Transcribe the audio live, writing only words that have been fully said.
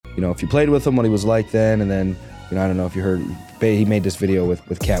if you played with him, what he was like then, and then I don't know if you heard. He made this video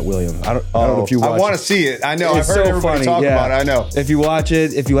with Cat Williams. I don't know if you watch I want to see it. I know. It's I've heard so everybody funny. talk about it. I know. If you watch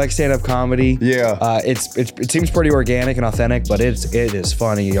it, if you like stand-up comedy, it seems pretty organic and authentic, but it is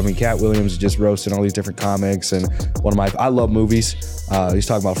funny. I mean, Cat Williams is just roasting all these different comics, and I love movies. He's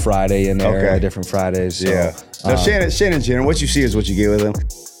talking about Friday in there, different Fridays. So, yeah. Now, Shannon Jenner, what you see is what you get with him.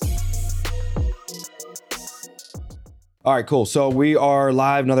 All right, cool. So we are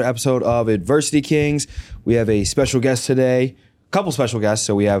live, another episode of Adversity Kings. We have a special guest today, a couple special guests.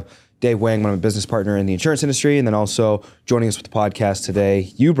 So we have Dave Wang, my business partner in the insurance industry, and then also joining us with the podcast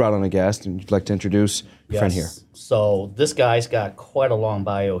today, you brought on a guest, and you'd like to introduce your friend here. So this guy's got quite a long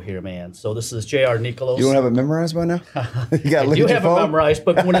bio here, man. So this is J.R. Niklos. You don't have it memorized by now? You got I do have it memorized,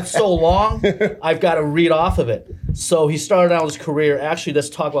 but when it's so long, I've got to read off of it. So he started out his career. Actually, let's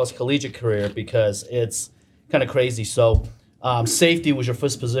talk about his collegiate career because it's kind of crazy. So safety was your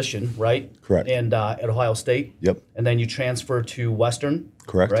first position, right? Correct. And at Ohio State. Yep. And then you transferred to Western.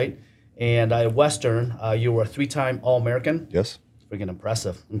 Correct. Right? And at Western, you were a 3-time All-American. Yes. Freaking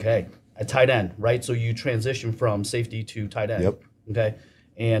impressive. Okay. At tight end, right? So you transition from safety to tight end. Yep. Okay.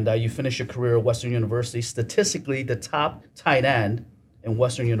 And you finish your career at Western University, statistically the top tight end in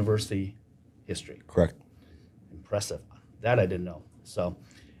Western University history. Correct. Impressive. That I didn't know. So,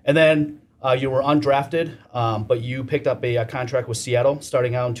 and then you were undrafted, but you picked up a contract with Seattle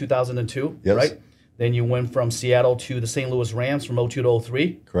starting out in 2002, yes. right? Then you went from Seattle to the St. Louis Rams from 02 to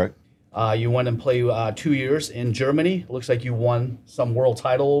 03. Correct. You went and played 2 years in Germany. Looks like you won some world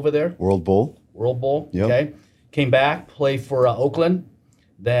title over there. World Bowl. Yep. Okay. Came back, played for Oakland,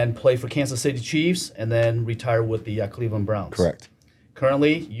 then played for Kansas City Chiefs, and then retired with the Cleveland Browns. Correct.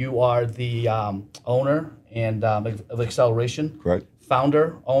 Currently, you are the owner and of Acceleration. Correct.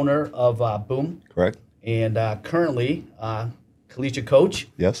 Founder, owner of Boom. Correct. And currently collegiate coach.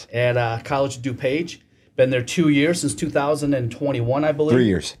 Yes. At College of DuPage. Been there 2 years, since 2021, I believe. 3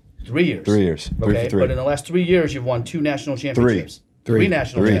 years. 3 years. 3 years. Okay, Three. but in the last 3 years, you've won 2 national championships. Three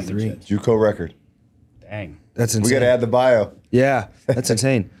national championships. JUCO record. Dang. That's insane. We got to add the bio. Yeah, that's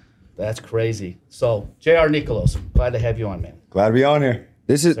insane. That's crazy. So, J.R. Niklos, glad to have you on, man. Glad to be on here.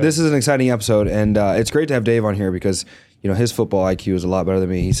 This is an exciting episode, and it's great to have Dave on here because his football IQ is a lot better than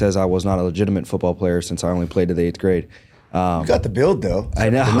me. He says I was not a legitimate football player since I only played to the 8th grade. You got the build though. I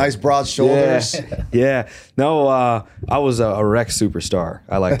know. The nice broad shoulders. Yeah. No, I was a rec superstar.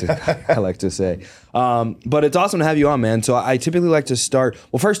 I like to say. But it's awesome to have you on, man. So I typically like to start.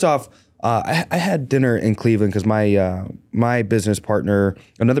 Well, first off, I had dinner in Cleveland because my business partner,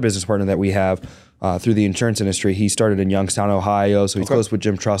 another business partner that we have through the insurance industry, he started in Youngstown, Ohio. So he's close with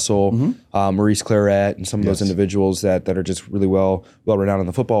Jim Trussell, Maurice Claret, and some of those individuals that are just really well renowned in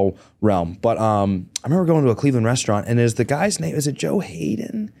the football realm. But I remember going to a Cleveland restaurant, and is the guy's name, is it Joe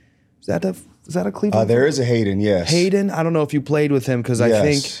Hayden? Is that a Cleveland? There is a Hayden, yes. Hayden? I don't know if you played with him because I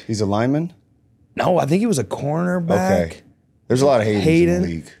think he's a lineman. No, I think he was a cornerback. Okay. There's a lot of Haydens in the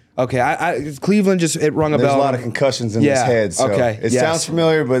league. Okay, Cleveland it rung a bell. There's a lot of concussions in his head. So it sounds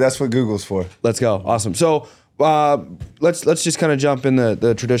familiar, but that's what Google's for. Let's go. Awesome. So let's just kind of jump in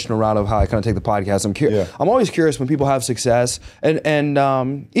the traditional route of how I kind of take the podcast. I'm always curious when people have success, and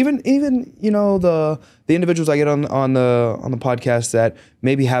even the individuals I get on the podcast that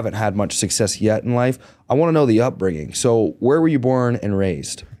maybe haven't had much success yet in life. I want to know the upbringing. So where were you born and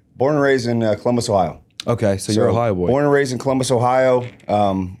raised? Born and raised in Columbus, Ohio. Okay, so you're an Ohio boy. Born and raised in Columbus, Ohio,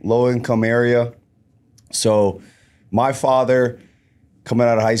 low-income area. So my father, coming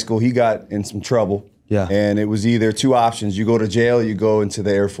out of high school, he got in some trouble. Yeah. And it was either two options. You go to jail or you go into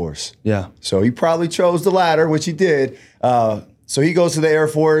the Air Force. Yeah. So he probably chose the latter, which he did. So he goes to the Air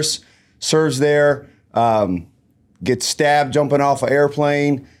Force, serves there, gets stabbed jumping off an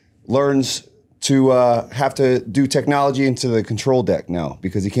airplane, learns to have to do technology into the control deck now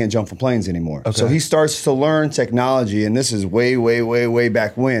because he can't jump from planes anymore. Okay. So he starts to learn technology, and this is way, way, way, way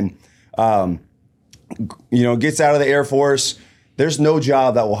back when. Gets out of the Air Force. There's no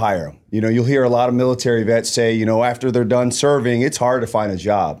job that will hire him. You'll hear a lot of military vets say, after they're done serving, it's hard to find a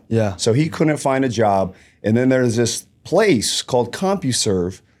job. Yeah. So he couldn't find a job. And then there's this place called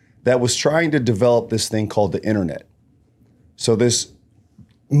CompuServe that was trying to develop this thing called the internet. So this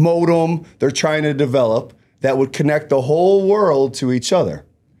modem they're trying to develop that would connect the whole world to each other.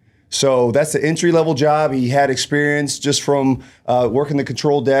 So that's the entry-level job. He had experience just from working the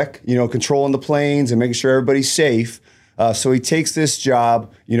control deck, controlling the planes and making sure everybody's safe. So he takes this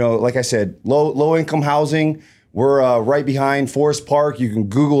job, like I said, low-income housing. We're right behind Forest Park. You can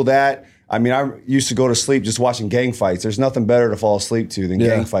Google that. I mean, I used to go to sleep just watching gang fights. There's nothing better to fall asleep to than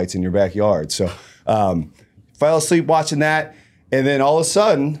gang fights in your backyard. So fell asleep watching that. And then all of a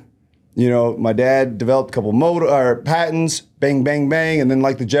sudden, my dad developed a couple patents, bang, bang, bang. And then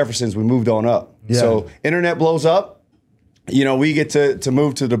like the Jeffersons, we moved on up. Yeah. So internet blows up. We get to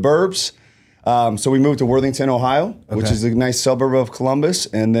move to the burbs. So we moved to Worthington, Ohio, which is a nice suburb of Columbus.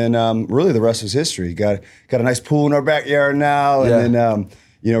 And then really the rest was history. Got a nice pool in our backyard now. And then,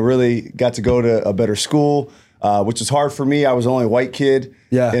 really got to go to a better school, which was hard for me. I was the only white kid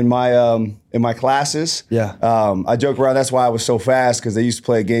in my classes. Yeah. I joke around, that's why I was so fast, because they used to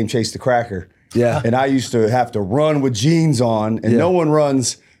play a game, Chase the Cracker. Yeah. And I used to have to run with jeans on, and no one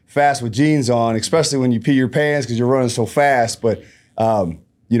runs fast with jeans on, especially when you pee your pants because you're running so fast. But I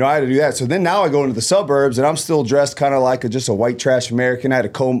had to do that. So then now I go into the suburbs and I'm still dressed kind of like just a white trash American. I had a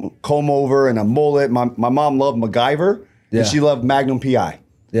comb over and a mullet. My mom loved MacGyver and she loved Magnum PI.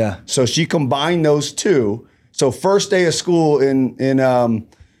 Yeah. So she combined those two. So first day of school in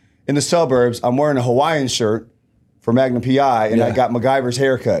the suburbs, I'm wearing a Hawaiian shirt for Magnum PI and I got MacGyver's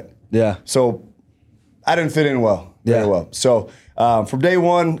haircut. Yeah. So I didn't fit in very well. So from day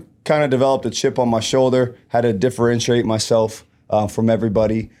one, kind of developed a chip on my shoulder, had to differentiate myself from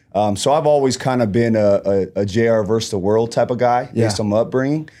everybody. So I've always kind of been a JR versus the world type of guy based on my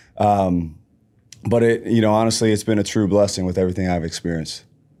upbringing. But honestly, it's been a true blessing with everything I've experienced.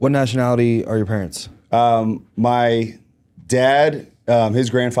 What nationality are your parents? My dad, his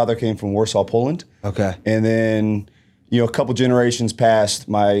grandfather came from Warsaw, Poland. Okay. And then, a couple generations past,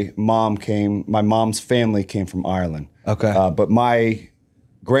 my mom's family came from Ireland. Okay. But my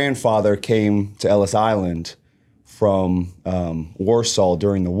grandfather came to Ellis Island from Warsaw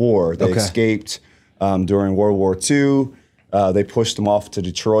during the war. They escaped during World War II. They pushed him off to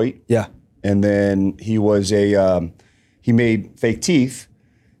Detroit. Yeah. And then he was he made fake teeth.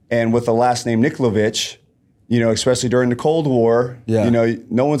 And with the last name Niklovich, especially during the Cold War,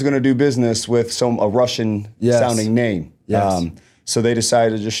 no one's going to do business with a Russian sounding name. Yes. So they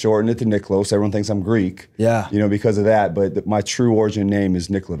decided to just shorten it to Niklos. Everyone thinks I'm Greek. Yeah. Because of that. But my true origin name is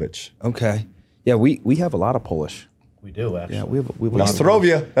Niklovich. Okay. Yeah, we have a lot of Polish. We do, actually. Yeah, we have a lot of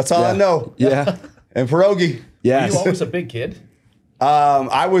Ostrovia, that's all I know. Yeah. And pierogi. Yes. Were you always a big kid?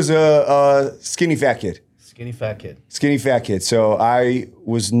 I was a skinny fat kid. Skinny fat kid. Skinny fat kid. So I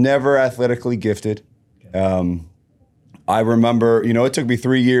was never athletically gifted. I remember, it took me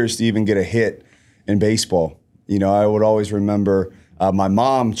 3 years to even get a hit in baseball. I would always remember my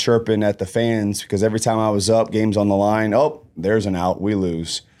mom chirping at the fans because every time I was up, game's on the line, oh, there's an out, we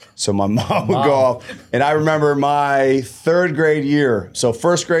lose. So my mom would go off. And I remember my third grade year. So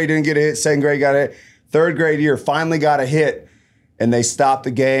first grade didn't get a hit, second grade got a hit. Third grade year, finally got a hit. And they stopped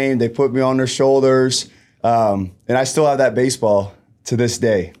the game. They put me on their shoulders. And I still have that baseball to this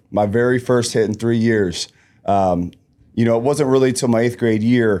day. My very first hit in 3 years. It wasn't really till my 8th grade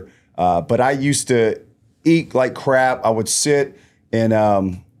year. But I used to eat like crap. I would sit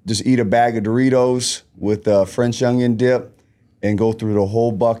and just eat a bag of Doritos with French onion dip and go through the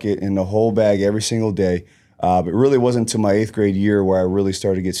whole bucket and the whole bag every single day. But it really wasn't until my 8th grade year where I really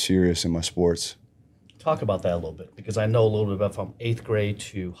started to get serious in my sports. Talk about that a little bit, because I know a little bit about from 8th grade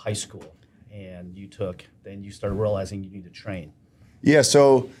to high school, and then you started realizing you need to train. Yeah,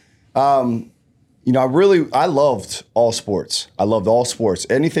 so, I loved all sports. I loved all sports.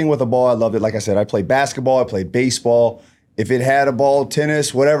 Anything with a ball, I loved it. Like I said, I played basketball, I played baseball. If it had a ball,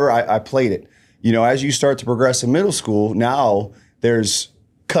 tennis, whatever, I played it. As you start to progress in middle school, now there's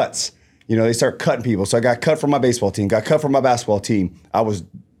cuts. They start cutting people. So I got cut from my baseball team, got cut from my basketball team. I was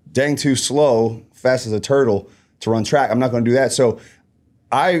dang too slow, fast as a turtle, to run track. I'm not going to do that. So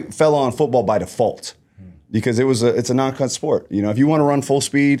I fell on football by default because it's a non-cut sport. If you want to run full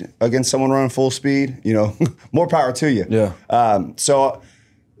speed against someone running full speed, more power to you. Yeah. So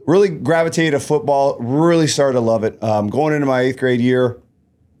really gravitated to football, really started to love it. Going into my 8th grade year,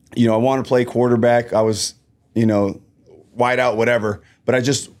 I wanted to play quarterback. I was, wide out, whatever. But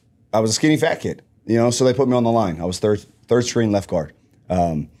I was a skinny fat kid, so they put me on the line. I was third string left guard.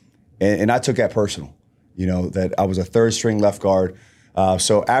 And I took that personal, that I was a third string left guard.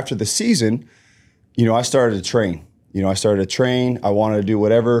 So after the season, I started to train. I wanted to do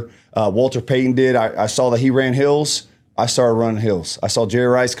whatever Walter Payton did. I saw that he ran hills. I started running hills. I saw Jerry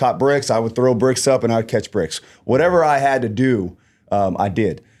Rice caught bricks. I would throw bricks up and I'd catch bricks. Whatever I had to do, I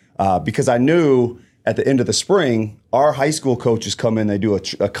did. Because I knew at the end of the spring, our high school coaches come in, they do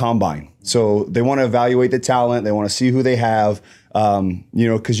a combine. So they want to evaluate the talent. They want to see who they have,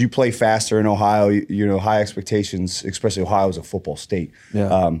 because you play faster in Ohio, high expectations, especially Ohio's a football state.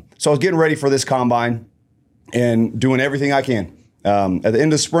 Yeah. So I was getting ready for this combine and doing everything I can. At the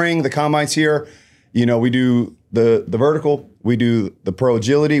end of spring, the combine's here. We do the vertical. We do the pro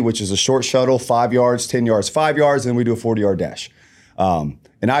agility, which is a short shuttle, 5 yards, 10 yards, 5 yards, and we do a 40-yard dash.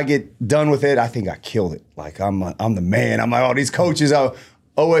 And I get done with it. I think I killed it. Like I'm the man. I'm like, oh, these coaches are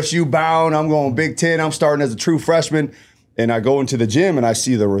OSU bound. I'm going Big Ten. I'm starting as a true freshman. And I go into the gym and I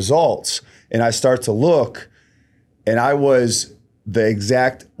see the results. And I start to look. And I was the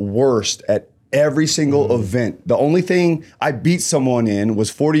exact worst at every single event. The only thing I beat someone in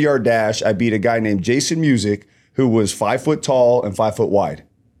was 40-yard dash. I beat a guy named Jason Music, who was 5 foot tall and 5 foot wide.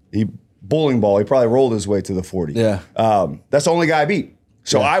 He bowling ball. He probably rolled his way to the 40. Yeah. That's the only guy I beat.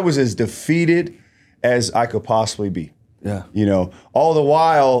 So I was as defeated as I could possibly be. Yeah. You know, all the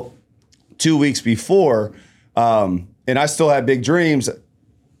while, 2 weeks before, and I still had big dreams.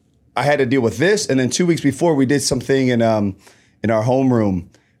 I had to deal with this, and then 2 weeks before, we did something in our homeroom.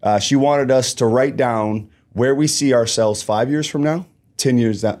 She wanted us to write down where we see ourselves 5 years from now, 10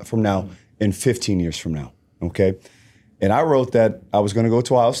 years from now, and 15 years from now. Okay, and I wrote that I was going to go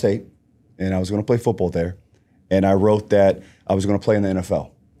to Ohio State, and I was going to play football there, and I wrote that I was going to play in the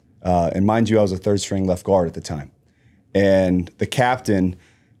NFL. And mind you, I was a third-string left guard at the time, and the captain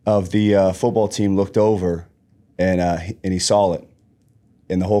of the football team looked over, and he saw it.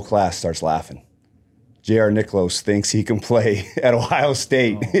 And the whole class starts laughing. J.R. Niklos thinks he can play at Ohio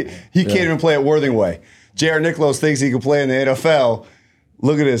State. He can't even play at Worthingway. J.R. Niklos thinks he can play in the NFL.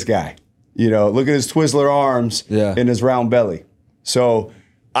 Look at this guy. You know, look at his Twizzler arms and his round belly. So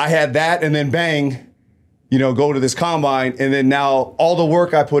I had that, and then bang, you know, go to this combine, and then now all the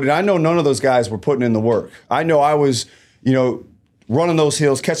work I put in. I know none of those guys were putting in the work. I know I was, you know, running those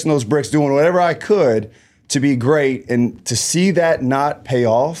hills, catching those bricks, doing whatever I could to be great, and to see that not pay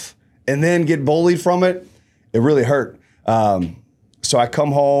off and then get bullied from it, it really hurt. So I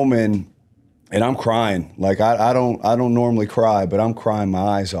come home and I'm crying. Like I don't normally cry, but I'm crying my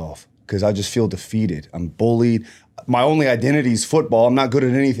eyes off because I just feel defeated. I'm bullied. My only identity is football. I'm not good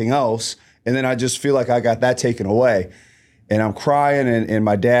at anything else. And then I just feel like I got that taken away. And I'm crying, and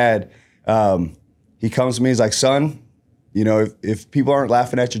my dad, he comes to me, he's like, son, you know, if people aren't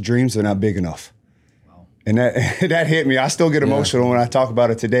laughing at your dreams, they're not big enough. And that hit me. I still get emotional when I talk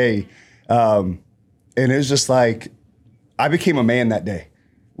about it today. And it was just like, I became a man that day.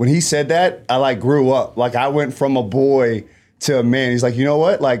 When he said that, I like grew up. Like I went from a boy to a man. He's like, you know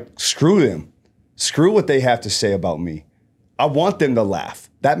what? Like, screw them. Screw what they have to say about me. I want them to laugh.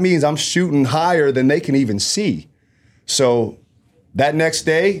 That means I'm shooting higher than they can even see. So that next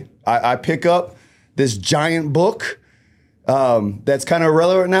day, I pick up this giant book that's kind of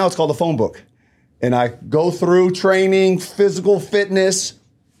irrelevant now. It's called the phone book. And I go through training, physical fitness,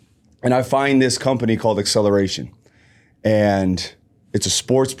 and I find this company called Acceleration. And it's a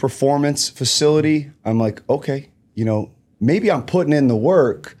sports performance facility. I'm like, okay, you know, maybe I'm putting in the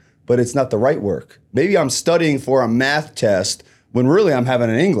work, but it's not the right work. Maybe I'm studying for a math test when really I'm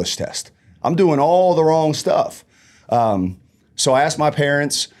having an English test. I'm doing all the wrong stuff. So I asked my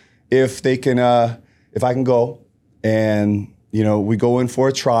parents if they can, if I can go, and you know, we go in for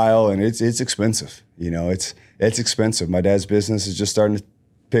a trial, and it's expensive. You know, it's expensive. My dad's business is just starting to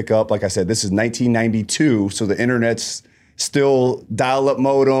pick up. Like I said, this is 1992, so the internet's still dial-up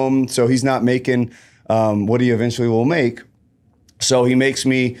modem. So he's not making what he eventually will make. So he makes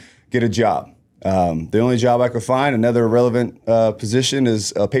me get a job. The only job I could find, another relevant position,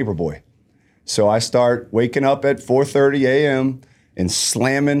 is a paper boy. So I start waking up at 4:30 a.m. and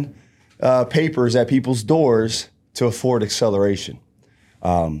slamming papers at people's doors to afford Acceleration.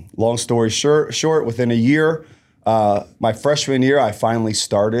 Long story short, within a year, my freshman year, I finally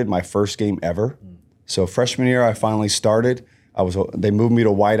started my first game ever. So freshman year, I finally started. They moved me to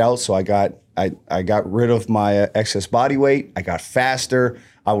wideout, so I got rid of my excess body weight. I got faster.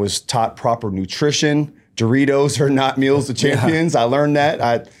 I was taught proper nutrition. Doritos are not meals of champions. I learned that.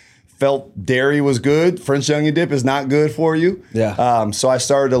 I felt dairy was good. French onion dip is not good for you. So I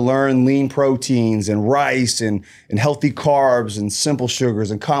started to learn lean proteins and rice and healthy carbs and simple sugars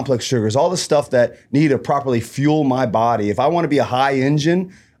and complex sugars, all the stuff that need to properly fuel my body. If I want to be a high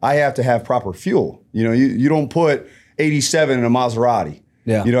engine, I have to have proper fuel. You know, you don't put 87 in a Maserati.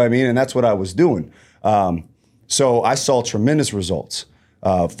 You know what I mean? And that's what I was doing. So I saw tremendous results.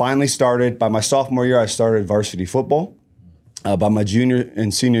 Finally started, by my sophomore year, I started varsity football. By my junior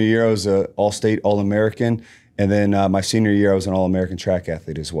and senior year, I was an All-State, All-American. And then my senior year, I was an All-American track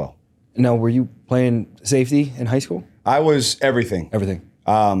athlete as well. Now, were you playing safety in high school? I was everything. Everything.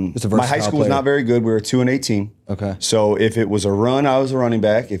 My high school was not very good. We were 2-18. Okay. So if it was a run, I was a running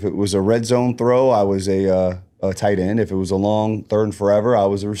back. If it was a red zone throw, I was a tight end. If it was a long third and forever, I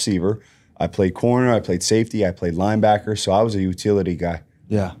was a receiver. I played corner. I played safety. I played linebacker. So I was a utility guy.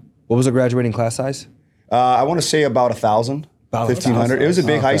 Yeah. What was the graduating class size? I want to say about 1,000. 1,500. It was a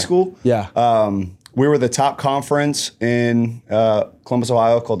big high school. Yeah. We were the top conference in Columbus,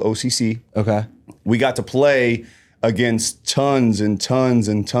 Ohio, called OCC. Okay. We got to play against tons and tons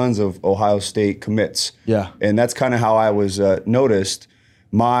and tons of Ohio State commits. Yeah. And that's kind of how I was noticed.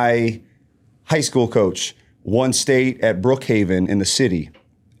 My high school coach won state at Brookhaven in the city.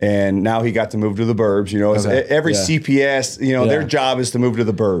 And now he got to move to the burbs. You know, every CPS, you know, their job is to move to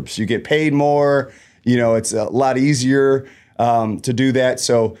the burbs. You get paid more. You know, it's a lot easier to do that.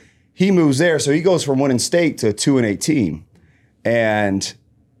 So he moves there. So he goes from winning state to a 2-8 team. And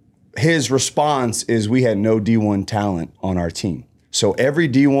his response is we had no D1 talent on our team. So every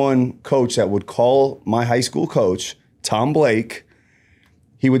D1 coach that would call my high school coach, Tom Blake,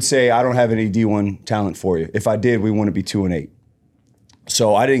 he would say, I don't have any D1 talent for you. If I did, we wouldn't be 2-8.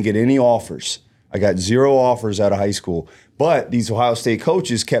 So I didn't get any offers. I got 0 offers out of high school. But these Ohio State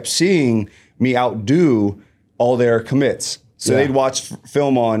coaches kept seeing me outdo all their commits. So they'd watch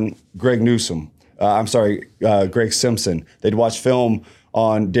film on Greg Newsome. Greg Simpson. They'd watch film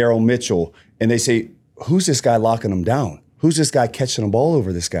on Daryl Mitchell. And they say, who's this guy locking him down? Who's this guy catching the ball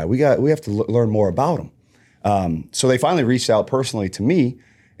over this guy? We have to learn more about him. So they finally reached out personally to me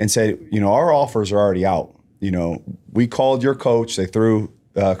and said, you know, our offers are already out. You know, we called your coach. They threw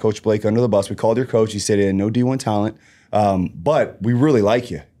Coach Blake under the bus. We called your coach. He said he had no D1 talent, but we really like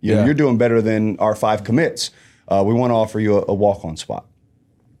you. You know, you're doing better than our 5 commits. We want to offer you a walk-on spot.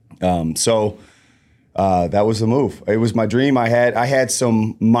 So that was the move. It was my dream. I had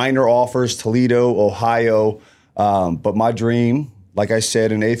some minor offers, Toledo, Ohio, but my dream, like I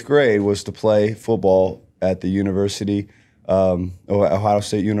said in 8th grade, was to play football at the university, Ohio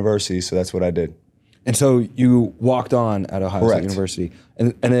State University. So that's what I did. And so you walked on at Ohio State University.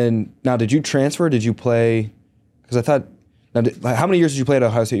 And then, now did you transfer? Did you play? Because I thought, how many years did you play at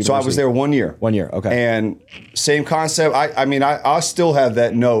Ohio State University? So I was there 1 year. 1 year, okay. And same concept. I still have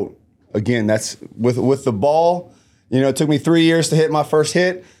that note. Again, that's with the ball. You know, it took me 3 years to hit my first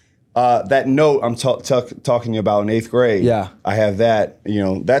hit. That note I'm talking to you about in 8th grade. Yeah. I have that. You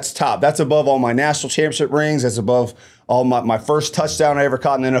know, that's top. That's above all my national championship rings. That's above all my first touchdown I ever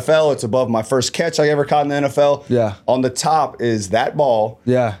caught in the NFL. It's above my first catch I ever caught in the NFL. Yeah. On the top is that ball.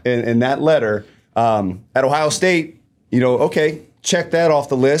 Yeah. And that letter. At Ohio State, you know, okay, check that off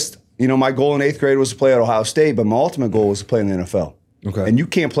the list. You know, my goal in 8th grade was to play at Ohio State, but my ultimate goal was to play in the NFL. Okay. And you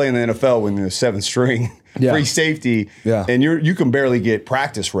can't play in the NFL when you're 7th string, free safety, and you can barely get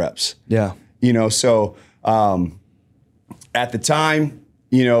practice reps. Yeah. You know, so at the time,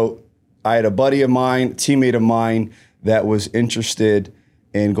 you know, I had a buddy of mine, teammate of mine that was interested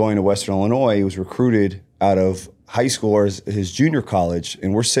in going to Western Illinois. He was recruited out of high school or his junior college,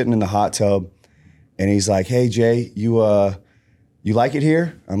 and we're sitting in the hot tub, and he's like, "Hey Jay, you like it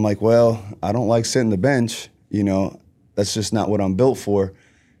here?" I'm like, "Well, I don't like sitting the bench. You know, that's just not what I'm built for."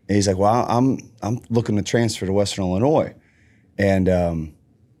 And he's like, "Well, I'm looking to transfer to Western Illinois," and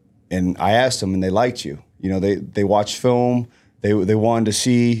I asked them, and they liked you. You know, they watched film. They wanted to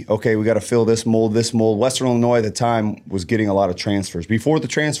see, okay, we got to fill this mold, this mold. Western Illinois at the time was getting a lot of transfers. Before the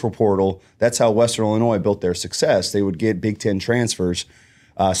transfer portal, that's how Western Illinois built their success. They would get Big Ten transfers.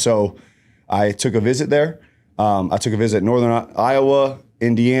 So I took a visit there. I took a visit at Northern Iowa,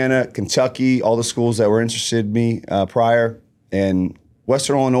 Indiana, Kentucky, all the schools that were interested in me prior. And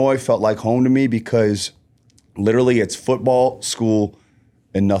Western Illinois felt like home to me because literally it's football, school,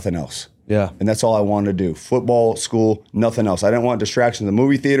 and nothing else. Yeah. And that's all I wanted to do. Football, school, nothing else. I didn't want distractions in the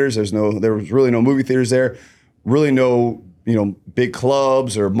movie theaters. There was really no movie theaters there. Really no, you know, big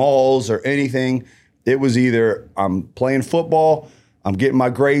clubs or malls or anything. It was either I'm playing football, I'm getting my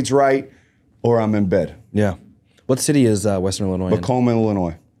grades right, or I'm in bed. Yeah. What city is Western Illinois Macomb,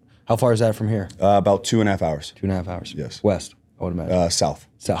 Illinois. How far is that from here? About 2.5 hours. 2.5 hours. Yes. West, I would imagine. South.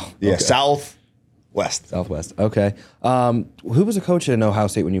 South. Yeah, okay. West. Southwest. Okay. Who was the coach in Ohio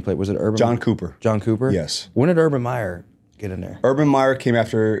State when you played? Was it Urban? John Cooper. John Cooper? Yes. When did Urban Meyer get in there? Urban Meyer came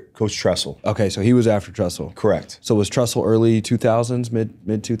after Coach Tressel. Okay, so he was after Tressel. Correct. So was Tressel early 2000s, mid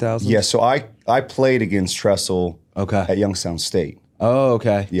 2000s? Yes. So I played against Tressel at Youngstown State. Oh,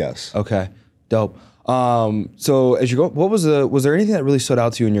 okay. Yes. Okay. Dope. So as you go, was there anything that really stood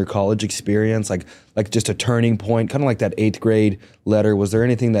out to you in your college experience? Like just a turning point, kind of like that 8th grade letter. Was there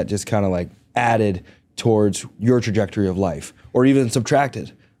anything that just kind of like added towards your trajectory of life or even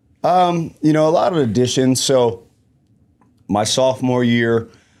subtracted? You know, a lot of additions. So my sophomore year,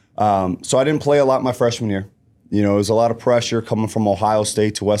 so I didn't play a lot my freshman year. You know, it was a lot of pressure coming from Ohio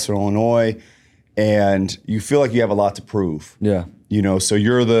State to Western Illinois, and you feel like you have a lot to prove. Yeah. You know, so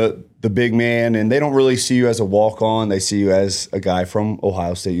you're the big man, and they don't really see you as a walk-on. They see you as a guy from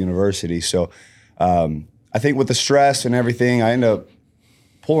Ohio State University. So I think with the stress and everything, I ended up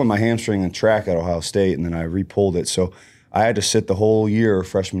pulling my hamstring in track at Ohio State, and then I re-pulled it. So I had to sit the whole year,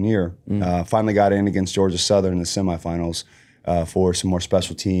 freshman year. Finally got in against Georgia Southern in the semifinals for some more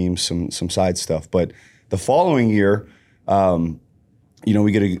special teams, some side stuff. But the following year,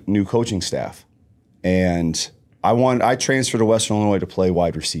 we get a new coaching staff, and I transferred to Western Illinois to play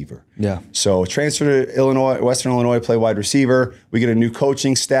wide receiver. Yeah. So transfer to Western Illinois, play wide receiver. We get a new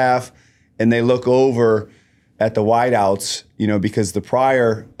coaching staff, and they look over at the wideouts, because the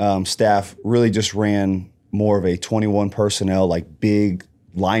prior staff really just ran more of a 21 personnel, like big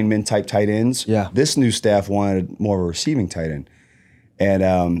lineman type tight ends. Yeah. This new staff wanted more of a receiving tight end.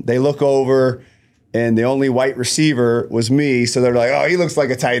 And they look over, and the only white receiver was me. So they're like, oh, he looks like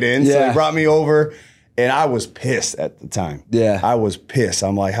a tight end. So they brought me over, and I was pissed at the time. Yeah. I was pissed.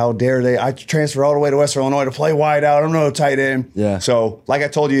 I'm like, how dare they? I transferred all the way to Western Illinois to play wide out. I'm no tight end. Yeah. So like I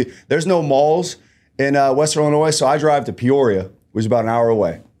told you, there's no malls in Western Illinois. So I drive to Peoria, which is about an hour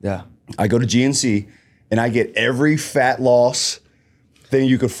away. Yeah. I go to GNC, and I get every fat loss thing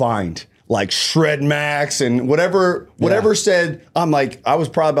you could find, like Shred Max and whatever said. I'm like, I was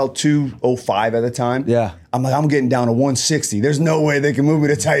probably about 205 at the time. Yeah. I'm like, I'm getting down to 160. There's no way they can move me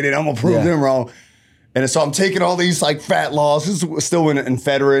to tight end. I'm gonna prove them wrong. And so I'm taking all these like fat losses. Still when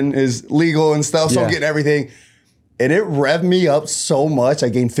ephedrine is legal and stuff, so I'm getting everything. And it revved me up so much, I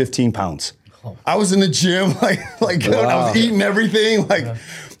gained 15 pounds. I was in the gym, I was eating everything.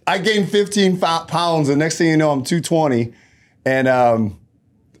 I gained 15 pounds, and next thing you know, I'm 220, and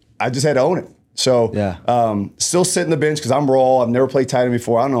I just had to own it. So still sitting the bench because I'm raw. I've never played tight end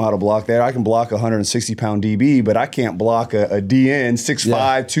before. I don't know how to block that. I can block a 160-pound DB, but I can't block a DN, 6'5",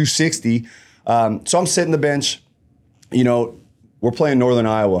 260. So I'm sitting the bench. We're playing Northern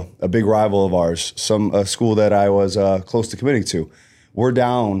Iowa, a big rival of ours, a school that I was close to committing to. We're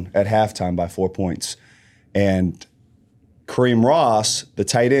down at halftime by 4 points. And Kareem Ross, the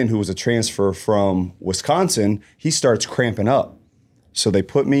tight end who was a transfer from Wisconsin, he starts cramping up. So they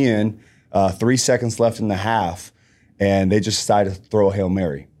put me in, 3 seconds left in the half, and they just decided to throw a Hail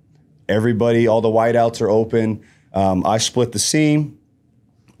Mary. Everybody, all the wideouts are open. I split the seam.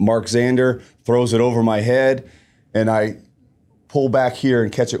 Mark Zander throws it over my head, and I pull back here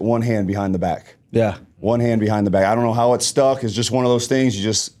and catch it one hand behind the back. Yeah. One hand behind the back. I don't know how it stuck. It's just one of those things. You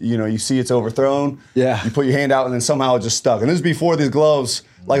just, you see it's overthrown. Yeah. You put your hand out, and then somehow it just stuck. And this is before these gloves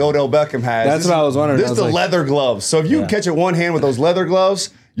like Odell Beckham has. That's what I was wondering. This is the leather gloves. So if you can catch it one hand with those leather gloves,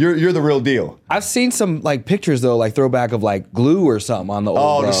 you're the real deal. I've seen some pictures though, throwback of glue or something on the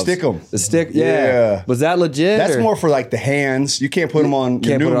old gloves. To stick them. The stick, yeah. Was that legit? That's more for the hands. You can't put them on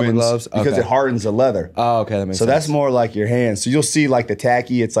your new ones gloves because it hardens the leather. Oh, okay, that makes sense. So that's more like your hands. So you'll see the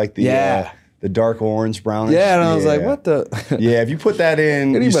tacky. It's like the dark orange brownish. Yeah, and I was like, what the? Yeah, if you put that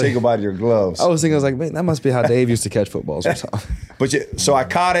in, you say goodbye to your gloves. I was thinking, man, that must be how Dave used to catch footballs or something. So I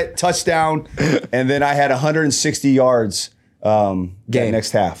caught it, touchdown, and then I had 160 yards game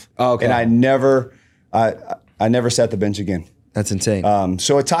next half. Oh, okay. And I never sat the bench again. That's insane.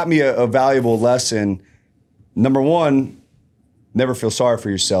 So it taught me a valuable lesson. Number one, never feel sorry for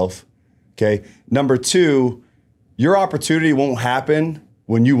yourself. Okay. Number two, your opportunity won't happen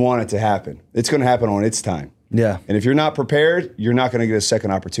when you want it to happen. It's going to happen on its time. Yeah. And if you're not prepared, you're not going to get a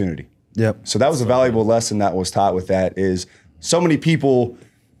second opportunity. Yep. So that was a valuable lesson that was taught with that is so many people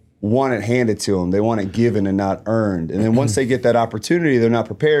want it handed to them. They want it given and not earned. And then once they get that opportunity, they're not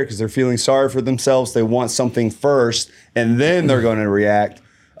prepared because they're feeling sorry for themselves. They want something first, and then they're going to react.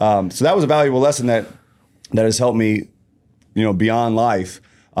 So that was a valuable lesson that has helped me, beyond life.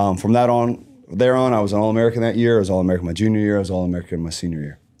 From there on, I was an All-American that year. I was All-American my junior year. I was All-American my senior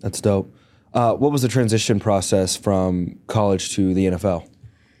year. That's dope. What was the transition process from college to the NFL?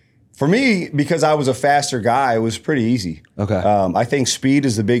 For me, because I was a faster guy, it was pretty easy. Okay. I think speed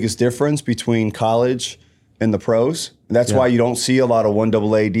is the biggest difference between college and the pros. That's why you don't see a lot of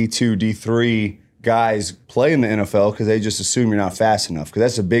 1AA, D2, D3 guys play in the NFL because they just assume you're not fast enough. Because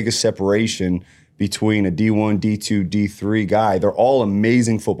that's the biggest separation between a D1, D2, D3 guy. They're all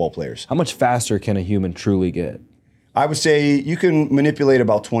amazing football players. How much faster can a human truly get? I would say you can manipulate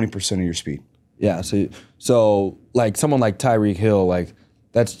about 20% of your speed. Yeah. So someone like Tyreek Hill,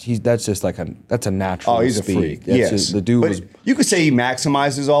 that's just that's a natural. Oh, he's speed. a freak. That's Yes, the dude but was. You could say he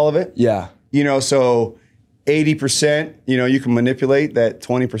maximizes all of it. Yeah. So 80%. You can manipulate that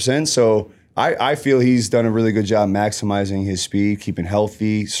 20%. So I feel he's done a really good job maximizing his speed, keeping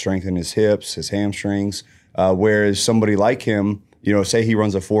healthy, strengthening his hips, his hamstrings. Whereas somebody like him, say he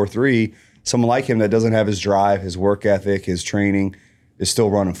runs a 4.3, someone like him that doesn't have his drive, his work ethic, his training, is still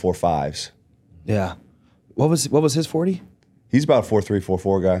running 4.5s. Yeah. What was his 40? He's about 4.3,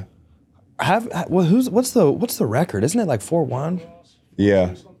 4.4 guy. What's the record? Isn't it 4.1?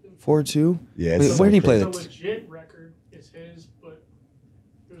 Yeah. 4-2. Yeah, Wait, it's where did he so play The that? legit record is his, but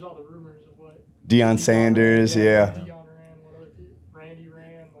there's all the rumors of what Deion Sanders, yeah. Deion ran, what other people, Randy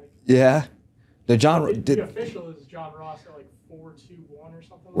ran. Like Yeah. The John the did. official is John Ross at like 4-2-1 or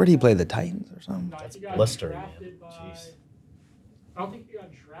something. Where did he like play? that. The Titans or something? No, he got blister, man. drafted by. Jeez. I don't think he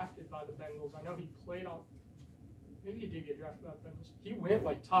got drafted by the Bengals. I know he played on. Maybe he did get drafted by the Bengals. He went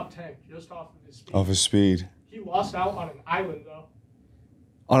like top 10 just off of his speed. Off his speed. He lost out on an island though.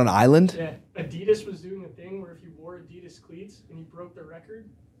 On an island? Yeah, Adidas was doing a thing where if you wore Adidas cleats and you broke the record,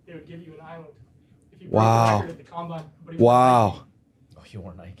 they would give you an island. If you broke Wow. the record at the combine. But he was Wow. Oh, you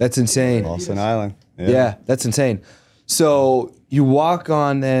weren't Nike. That's insane. Boston Island. Yeah, that's insane. So you walk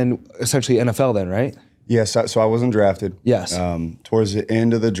on then essentially NFL then, right? Yes, so I wasn't drafted. Yes. Towards the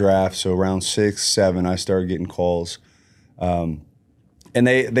end of the draft, so around 6, 7, I started getting calls. And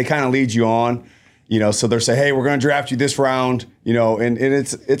they kind of lead you on, so they'll say, hey, we're going to draft you this round, and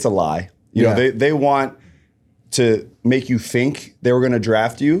it's a lie. You know, they want to make you think they were going to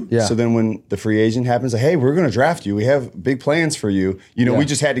draft you. Yeah. So then when the free agent happens, like, hey, we're going to draft you. We have big plans for you. We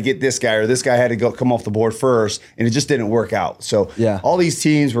just had to get this guy or this guy had to come off the board first, and it just didn't work out. So all these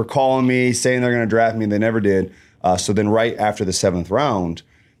teams were calling me, saying they're going to draft me, and they never did. So then right after the 7th round,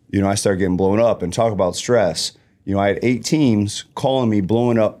 I started getting blown up. And talk about stress. I had 8 teams calling me,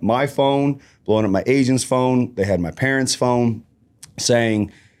 blowing up my phone, blowing up my agent's phone. They had my parents' phone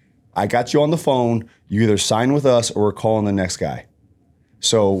saying, I got you on the phone. You either sign with us or we're calling the next guy.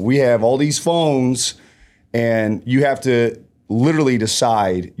 So we have all these phones, and you have to literally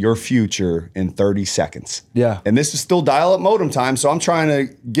decide your future in 30 seconds. Yeah. And this is still dial-up modem time, so I'm trying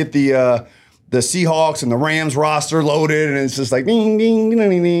to get the Seahawks and the Rams roster loaded, and it's just like ding, ding, ding,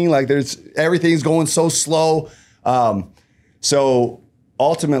 ding, ding. Like everything's going so slow. So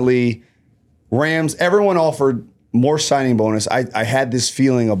ultimately, Rams, everyone offered more signing bonus. I had this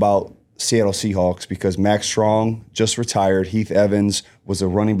feeling about Seattle Seahawks because Max Strong just retired. Heath Evans was a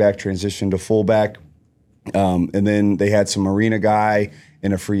running back transition to fullback. And then they had some arena guy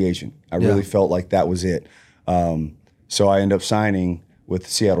and a free agent. I really felt like that was it. So I ended up signing with the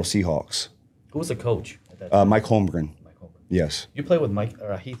Seattle Seahawks. Who was the coach at that time? Mike Holmgren. Mike Holmgren. Yes. You played with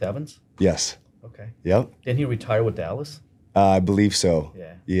Heath Evans? Yes. Okay. Yep. Didn't he retire with Dallas? I believe so.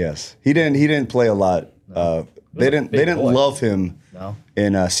 Yeah. Yes. He didn't play a lot. They didn't boy. love him No?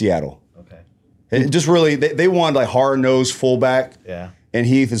 in Seattle. Okay. It just really they wanted like hard-nosed fullback. Yeah. And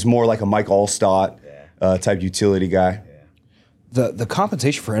Heath is more like a Mike Allstott type utility guy. The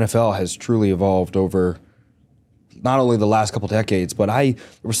compensation for NFL has truly evolved over not only the last couple decades, but there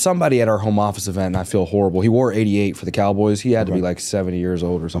was somebody at our home office event, and I feel horrible. He wore 88 for the Cowboys. He had to be like 70 years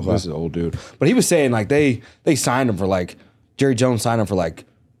old or something. This is an old dude. But he was saying like they signed him for like, Jerry Jones signed him for like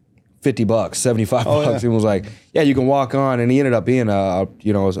 $50, $75. He was like, yeah, you can walk on. And he ended up being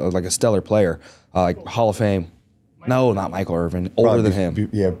like a stellar player, like Hall of Fame. No, not Michael Irvin. Older than him.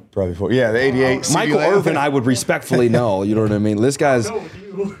 Yeah, probably before. Yeah, the 88. Michael Irvin, I would respectfully know. You know what I mean? This guy's,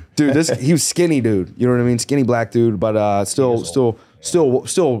 dude. He was skinny, dude. You know what I mean? Skinny black dude, but still,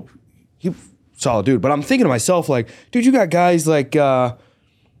 he solid dude. But I'm thinking to myself, like, dude, you got guys like,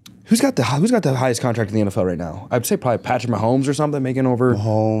 who's got the highest contract in the NFL right now? I'd say probably Patrick Mahomes or something, making over.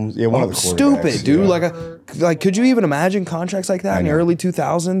 Mahomes, yeah, one of the quarterbacks. Stupid, dude. Yeah. Like, could you even imagine contracts like that in the early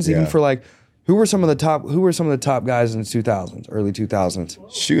 2000s? Even for like. Who were some of the top guys in the 2000s, early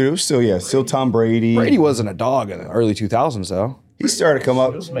 2000s? Shoot, it was still Tom Brady. Brady wasn't a dog in the early 2000s though. He started to come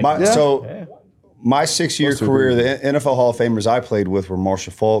up. My 6-year career, the NFL Hall of Famers I played with were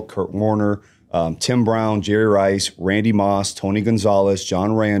Marshall Faulk, Kurt Warner, Tim Brown, Jerry Rice, Randy Moss, Tony Gonzalez,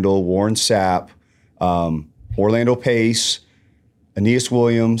 John Randall, Warren Sapp, Orlando Pace, Aeneas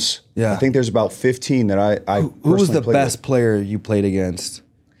Williams. Yeah. I think there's about 15 that I Who was the played best with. player you played against?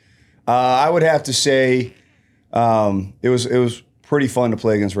 I would have to say it was pretty fun to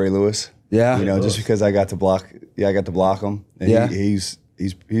play against Ray Lewis. Yeah. Just because I got to block him. And he's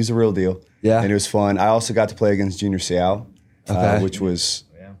a real deal. Yeah. And it was fun. I also got to play against Junior Seau, which was,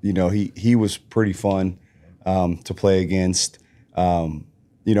 he was pretty fun to play against.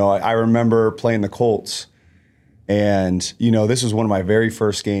 I remember playing the Colts. And, this was one of my very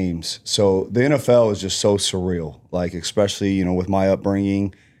first games. So the NFL is just so surreal, like especially, with my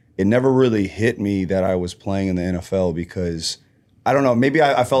upbringing. It never really hit me that I was playing in the NFL because, I don't know, maybe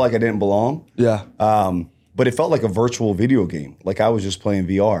I felt like I didn't belong. Yeah. But it felt like a virtual video game, like I was just playing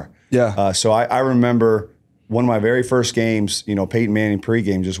VR. Yeah. So I remember one of my very first games, Peyton Manning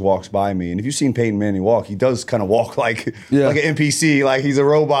pregame just walks by me. And if you've seen Peyton Manning walk, he does kind of walk like an NPC, like he's a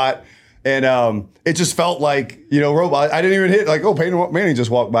robot. And it just felt like, robot. I didn't even hit Peyton Manning just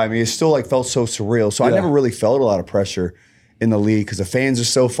walked by me. It still felt so surreal. So I never really felt a lot of pressure. in the league because the fans are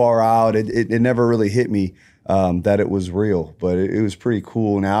so far out. It never really hit me that it was real, but it was pretty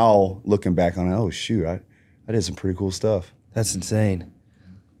cool. Now looking back on it, oh shoot, I did some pretty cool stuff. That's insane.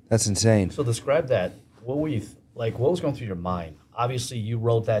 That's insane. So describe that. What were you like? What was going through your mind? Obviously, you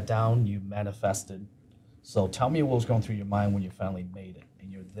wrote that down. You manifested. So tell me what was going through your mind when you finally made it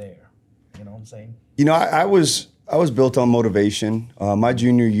and you're there. You know what I'm saying? You know, I was built on motivation. My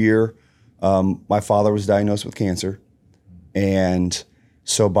junior year, my father was diagnosed with cancer, and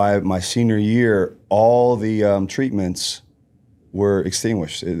so by my senior year, all the treatments were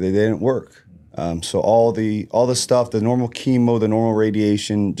extinguished. They didn't work. So all the stuff, the normal chemo, the normal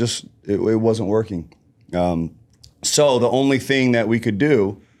radiation, just it wasn't working. So the only thing that we could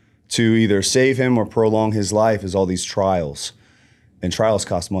do to either save him or prolong his life is all these trials, and trials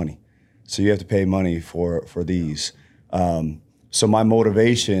cost money. So you have to pay money for these. So my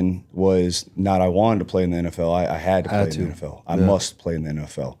motivation was not I wanted to play in the NFL. I had to play in the NFL. I must play in the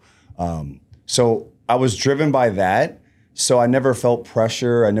NFL. So I was driven by that. So I never felt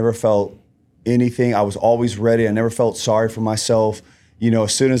pressure. I never felt anything. I was always ready. I never felt sorry for myself. You know,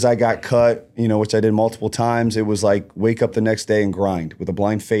 as soon as I got cut, you know, which I did multiple times, it was like wake up the next day and grind with a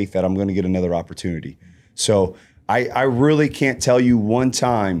blind faith that I'm going to get another opportunity. So I really can't tell you one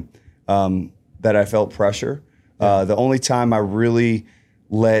time that I felt pressure. The only time I really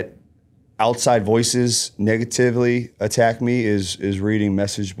let outside voices negatively attack me is reading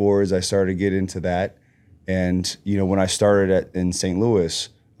message boards. I started to get into that. And, you know, when I started in St. Louis,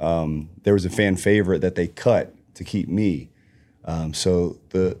 there was a fan favorite that they cut to keep me. So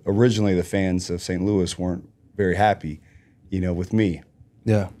originally the fans of St. Louis weren't very happy, you know, with me.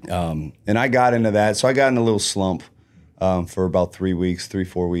 Yeah. And I got into that. So I got in a little slump for about 3 weeks,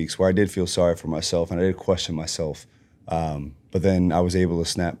 4 weeks, where I did feel sorry for myself and I did question myself. But then I was able to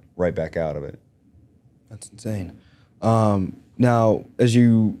snap right back out of it. That's insane. Now, as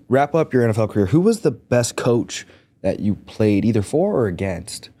you wrap up your NFL career, who was the best coach that you played either for or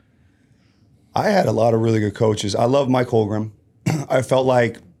against? I had a lot of really good coaches. I love Mike Holmgren. I felt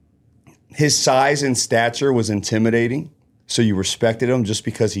like his size and stature was intimidating. So you respected him just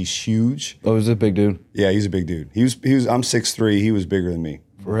because he's huge. Oh, he's a big dude. Yeah, he's a big dude. He was. I'm 6'3". He was bigger than me.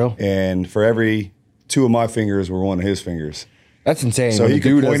 For real? And for every two of my fingers were one of his fingers. That's insane. So When he the could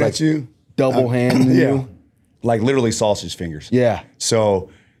dude point has, at you. double hand Yeah. you. Like literally sausage fingers. Yeah. So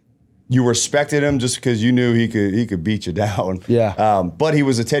you respected him just because you knew he could beat you down. Yeah. But he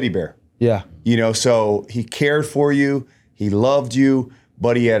was a teddy bear. Yeah. You know, so he cared for you. He loved you,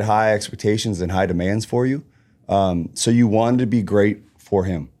 but he had high expectations and high demands for you. So you wanted to be great for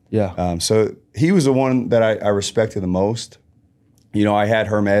him. Yeah. So he was the one that I respected the most. You know, I had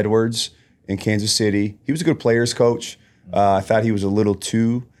Herm Edwards in Kansas City. He was a good players coach. I thought he was a little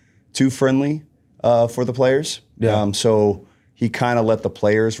too friendly for the players. Yeah. So he kind of let the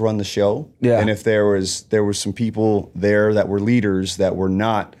players run the show. Yeah. And if there was some people there that were leaders that were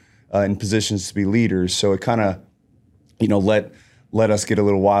not in positions to be leaders, so it kind of, you know, let us get a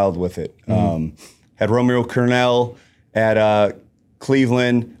little wild with it. Had Romeo Cornell at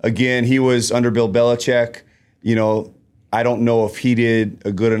Cleveland. Again, he was under Bill Belichick. You know, I don't know if he did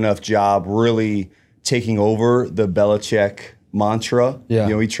a good enough job really taking over the Belichick mantra. Yeah.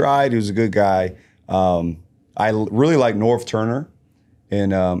 You know, he tried. He was a good guy. I really like Norv Turner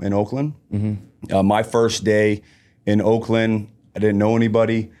in Oakland. Mm-hmm. My first day in Oakland, I didn't know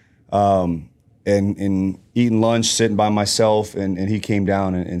anybody. And eating lunch, sitting by myself, and he came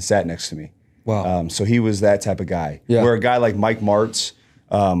down and sat next to me. Wow. So he was that type of guy. Yeah. Where a guy like Mike Martz,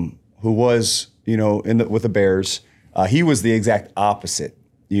 who was, you know, with the Bears, he was the exact opposite.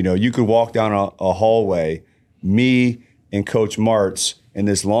 You know, you could walk down a hallway, me and Coach Martz in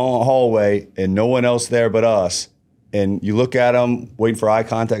this long hallway, and no one else there but us. And you look at him, waiting for eye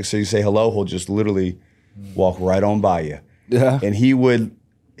contact, so you say hello, he'll just literally walk right on by you. Yeah. And he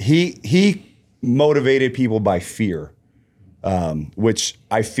motivated people by fear, which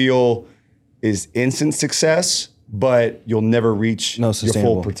I feel is instant success, but you'll never reach your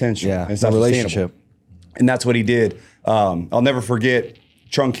full potential. Yeah, it's no not relationship. And that's what he did. I'll never forget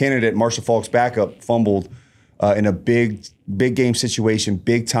Trung candidate, Marshall Faulk's backup, fumbled in a big game situation,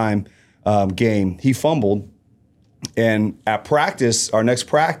 big time game. He fumbled. And at practice, our next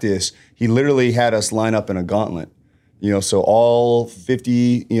practice, he literally had us line up in a gauntlet. You know, so all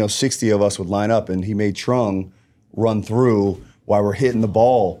 50, 60 of us would line up, and he made Trung run through while we're hitting the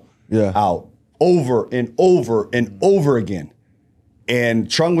ball out over and over and over again. And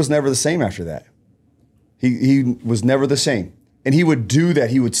Trung was never the same after that. He was never the same. And he would do that.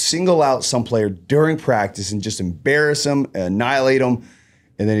 He would single out some player during practice and just embarrass him, annihilate him,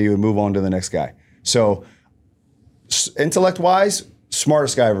 and then he would move on to the next guy. So Intellect-wise,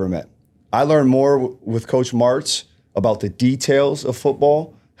 smartest guy I ever met. I learned more with Coach Martz about the details of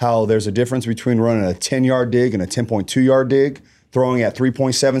football, how there's a difference between running a 10-yard dig and a 10.2-yard dig, throwing at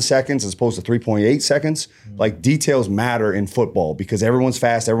 3.7 seconds as opposed to 3.8 seconds. Like, details matter in football because everyone's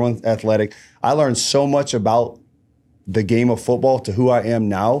fast, everyone's athletic. I learned so much about the game of football to who I am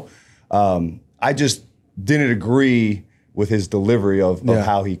now. I just didn't agree with his delivery of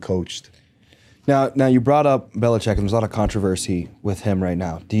how he coached. Now you brought up Belichick, and there's a lot of controversy with him right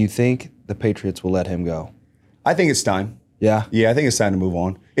now. Do you think the Patriots will let him go? I think it's time. Yeah? Yeah, I think it's time to move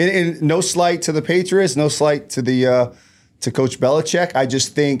on. And no slight to the Patriots, no slight to the to Coach Belichick. I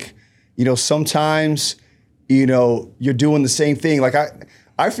just think, sometimes, you're doing the same thing. Like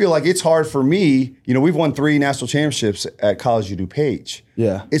I feel like it's hard for me. We've won 3 national championships at College of DuPage.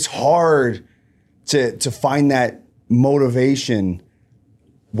 Yeah. It's hard to find that motivation.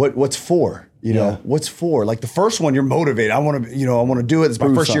 What's for? What's for? Like the first one, you're motivated. I want to do it. It's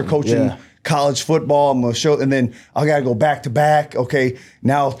my first year coaching college football. I'm going to show, and then I got to go back to back. Okay,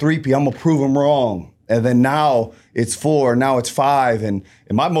 now 3P, I'm going to prove them wrong. And then now it's 4, now it's 5. And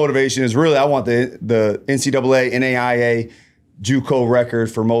my motivation is really, I want the NCAA, NAIA, JUCO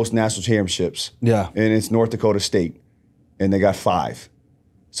record for most national championships. Yeah. And it's North Dakota State. And they got 5.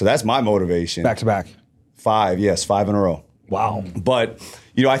 So that's my motivation. Back to back. 5, yes, 5 in a row. Wow. But,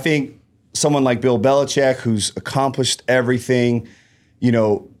 I think someone like Bill Belichick, who's accomplished everything,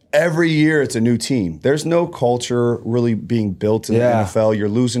 every year it's a new team. There's no culture really being built in the NFL. You're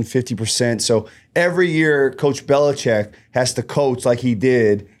losing 50%. So every year, Coach Belichick has to coach like he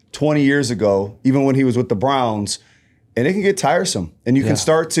did 20 years ago, even when he was with the Browns, and it can get tiresome. And you can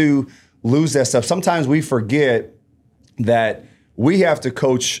start to lose that stuff. Sometimes we forget that we have to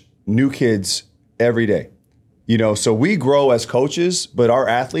coach new kids every day. So we grow as coaches, but our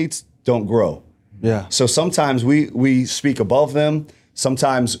athletes don't grow. Yeah. So sometimes we speak above them.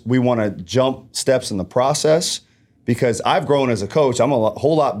 Sometimes we want to jump steps in the process because I've grown as a coach. I'm a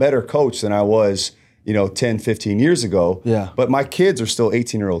whole lot better coach than I was, 10, 15 years ago. Yeah. But my kids are still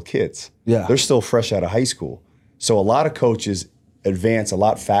 18-year-old kids. Yeah. They're still fresh out of high school. So a lot of coaches advance a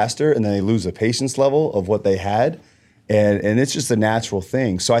lot faster and then they lose the patience level of what they had. And it's just a natural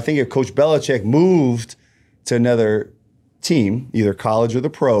thing. So I think if Coach Belichick moved to another team, either college or the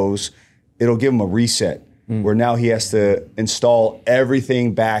pros, it'll give him a reset where now he has to install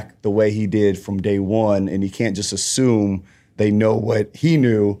everything back the way he did from day one, and he can't just assume they know what he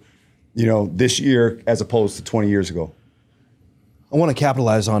knew, this year as opposed to 20 years ago. I want to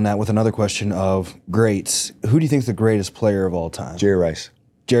capitalize on that with another question of greats. Who do you think is the greatest player of all time? Jerry Rice.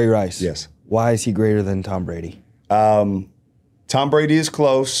 Jerry Rice. Yes. Why is he greater than Tom Brady? Tom Brady is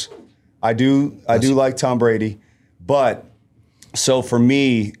close. I do like Tom Brady, but so for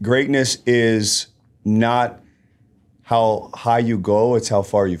me, greatness is not how high you go, it's how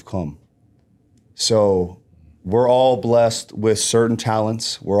far you've come. So we're all blessed with certain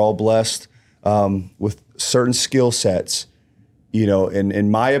talents. We're all blessed with certain skill sets.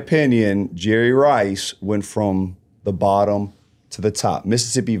 In my opinion, Jerry Rice went from the bottom to the top.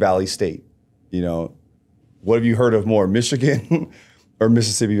 Mississippi Valley State. What have you heard of more, Michigan or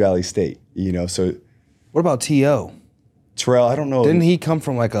Mississippi Valley State? So What about T.O.? Terrell, I don't know. Didn't he come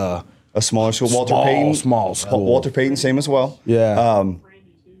from like a smaller school? Walter Payton. Small school. Walter Payton, same as well. Yeah. Randy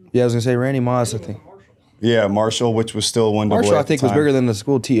too. Yeah, I was going to say Randy Moss, I think. Yeah, Marshall, which was still one. Marshall, I think, was bigger than the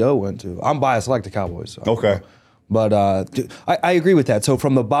school T.O. went to. I'm biased. I like the Cowboys. So. Okay. But I agree with that. So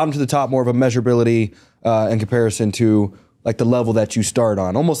from the bottom to the top, more of a measurability in comparison to like the level that you start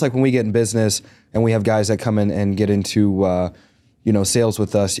on. Almost like when we get in business and we have guys that come in and get into sales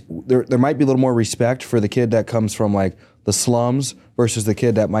with us, there might be a little more respect for the kid that comes from like the slums versus the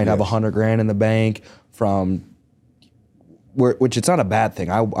kid that might have $100,000 in the bank from which it's not a bad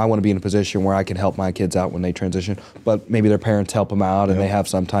thing. I want to be in a position where I can help my kids out when they transition, but maybe their parents help them out and they have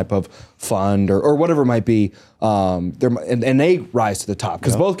some type of fund or whatever it might be. And they rise to the top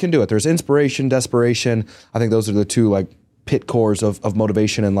because both can do it. There's inspiration, desperation. I think those are the two like pit cores of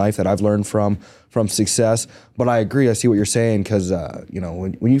motivation in life that I've learned from success. But I agree. I see what you're saying because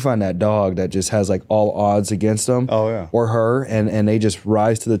when you find that dog that just has like all odds against them or her and they just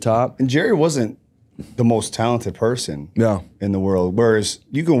rise to the top. And Jerry wasn't the most talented person in the world. Whereas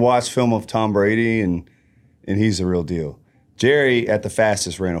you can watch film of Tom Brady and he's the real deal. Jerry at the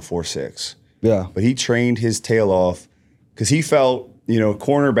fastest ran a 4.6. Yeah. But he trained his tail off because he felt,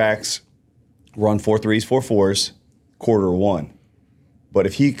 cornerbacks run 4.3s, 4.4s, quarter one. But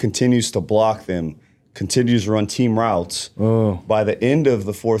if he continues to block them, continues to run team routes, by the end of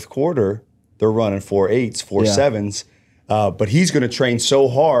the fourth quarter, they're running 4.8s, 4.7s. But he's going to train so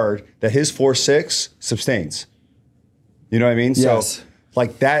hard that his 4.6 sustains. You know what I mean? Yes. So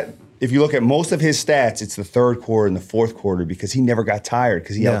like that, if you look at most of his stats, it's the third quarter and the fourth quarter because he never got tired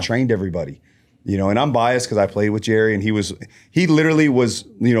because he out-trained everybody. You know, and I'm biased because I played with Jerry and he literally was,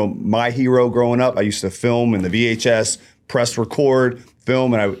 you know, my hero growing up. I used to film in the VHS, press record,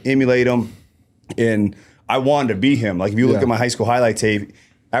 film, and I would emulate him. And I wanted to be him. Like if you look at my high school highlight tape,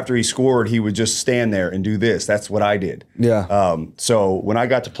 after he scored, he would just stand there and do this. That's what I did. Yeah. So when I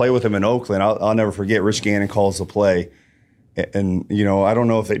got to play with him in Oakland, I'll never forget Rich Gannon calls the play. And, you know, I don't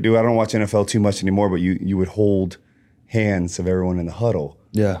know if they do. I don't watch NFL too much anymore, but you would hold hands of everyone in the huddle.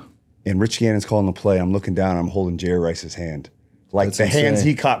 Yeah. And Rich Gannon's calling the play. I'm looking down. I'm holding Jerry Rice's hand. Like That's the insane. hands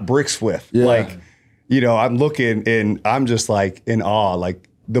he caught bricks with. Yeah. Like, you know, I'm looking and I'm just like in awe. Like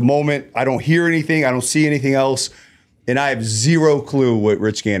the moment I don't hear anything, I don't see anything else. And I have zero clue what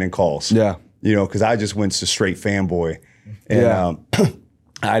Rich Gannon calls. Yeah. You know, because I just went to straight fanboy. And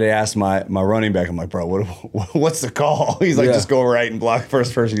I'd asked my running back, I'm like, bro, what's the call? He's like, just go right and block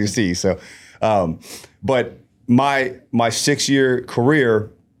first person you see. So, but my 6-year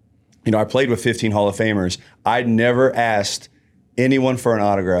career, you know, I played with 15 Hall of Famers. I never asked anyone for an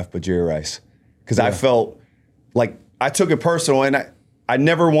autograph but Jerry Rice because I felt like I took it personal and I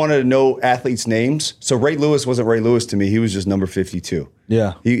never wanted to know athletes' names. So Ray Lewis wasn't Ray Lewis to me. He was just number 52.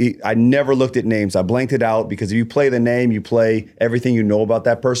 Yeah. I never looked at names. I blanked it out because if you play the name, you play everything you know about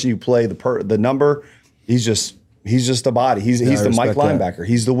that person. You play the number. He's just the body. He's the Mike linebacker. That.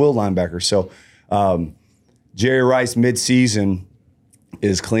 He's the Will linebacker. So Jerry Rice mid-season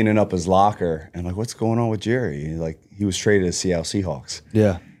is cleaning up his locker. And I'm like, what's going on with Jerry? And like he was traded to Seattle Seahawks.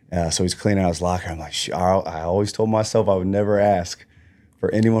 Yeah. So he's cleaning out his locker. I'm like, I always told myself I would never ask for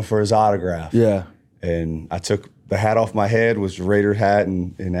anyone for his autograph. Yeah. And I took the hat off my head, was the Raider hat,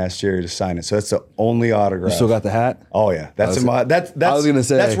 and asked Jerry to sign it. So that's the only autograph. You still got the hat? Oh yeah, that's in my. That's I was gonna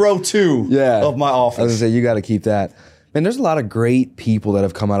say that's row 2 of my office. I was gonna say you got to keep that. Man, there's a lot of great people that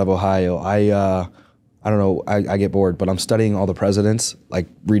have come out of Ohio. I don't know. I get bored, but I'm studying all the presidents, like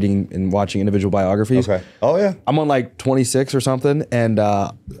reading and watching individual biographies. Okay. Oh yeah. I'm on like 26 or something, and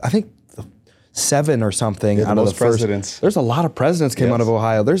I think 7 or something out of the presidents. There's a lot of presidents came out of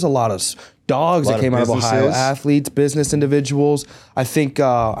Ohio. There's a lot of dogs that came out of Ohio, athletes, business individuals. I think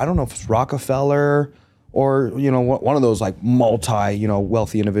I don't know if it's Rockefeller or one of those like multi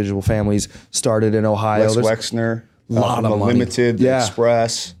wealthy individual families started in Ohio. Les Wexner, a lot of money. Limited, the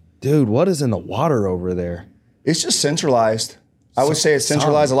Express. Dude, what is in the water over there? It's just centralized. I would say it's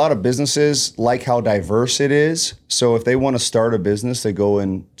centralized. A lot of businesses like how diverse it is. So if they want to start a business, they go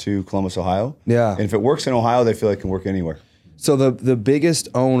into Columbus, Ohio. Yeah. And if it works in Ohio, they feel like it can work anywhere. So the biggest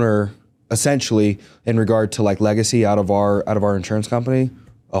owner, essentially, in regard to like legacy out of our insurance company,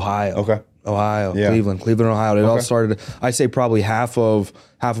 Ohio. Okay. Ohio, Yeah. Cleveland, Ohio. It all started. I'd say probably half of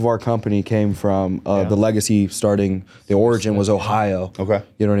our company came from the legacy. Starting the origin was Ohio. Okay.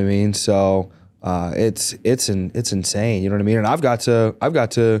 You know what I mean? So it's insane. You know what I mean? And I've got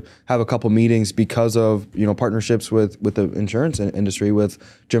to have a couple meetings because of partnerships with the insurance industry with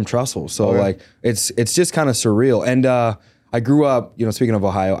Jim Trussell. So like it's just kind of surreal. And I grew up. Speaking of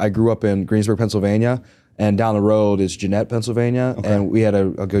Ohio, I grew up in Greensburg, Pennsylvania. And down the road is Jeanette, Pennsylvania, and we had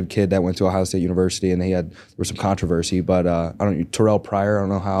a good kid that went to Ohio State University, and there was some controversy, but Terrell Pryor, I don't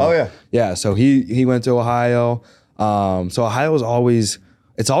know how. Oh yeah, yeah. So he went to Ohio. So Ohio was always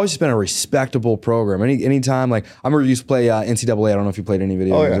just been a respectable program. Anytime like I remember you used to play NCAA. I don't know if you played any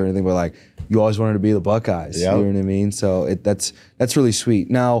video games or anything, but like you always wanted to be the Buckeyes. Yep. You know what I mean? So that's really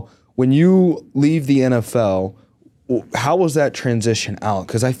sweet. Now when you leave the NFL, how was that transition out?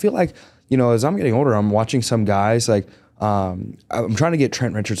 Because I feel like. As I'm getting older, I'm watching some guys like I'm trying to get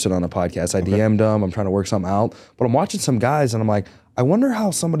Trent Richardson on the podcast. I DM'd him. I'm trying to work something out, but I'm watching some guys and I'm like, I wonder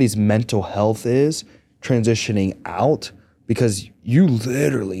how somebody's mental health is transitioning out because you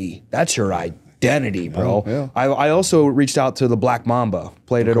literally that's your identity, bro. Yeah. I also reached out to the Black Mamba,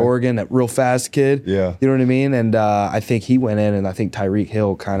 played at Oregon, that real fast kid. Yeah, you know what I mean. And I think he went in, and I think Tyreek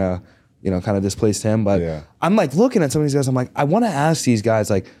Hill kind of displaced him. But I'm like looking at some of these guys. I'm like, I want to ask these guys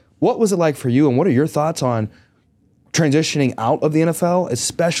like. What was it like for you, and what are your thoughts on transitioning out of the NFL,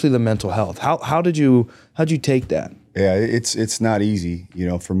 especially the mental health? How did you take that? Yeah, it's not easy.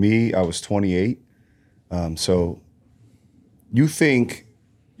 For me, I was 28, so you think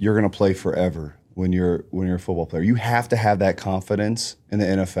you're going to play forever when you're a football player. You have to have that confidence in the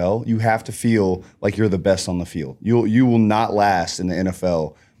NFL. You have to feel like you're the best on the field. You will not last in the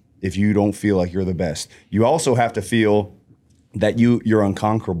NFL if you don't feel like you're the best. You also have to feel that you're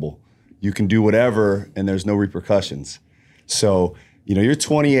unconquerable. You can do whatever and there's no repercussions. So, you're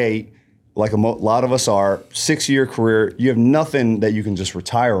 28, like a lot of us are, 6-year career, you have nothing that you can just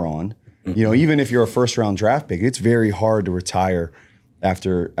retire on. You know, even if you're a first round draft pick, it's very hard to retire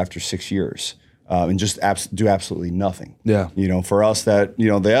after 6 years and just do absolutely nothing. Yeah. You know, for us that, you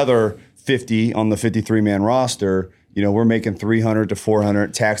know, the other 50 on the 53-man roster, you know, we're making 300 to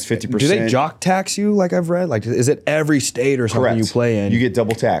 400, taxed 50%. Do they jock tax you like I've read? Like, is it every state or something you play in? You get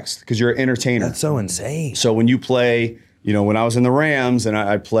double taxed because you're an entertainer. That's so insane. So when you play, you know, when I was in the Rams and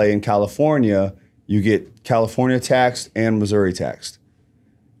I play in California, you get California taxed and Missouri taxed.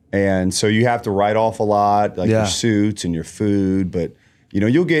 And so you have to write off a lot, like your suits and your food, but you know,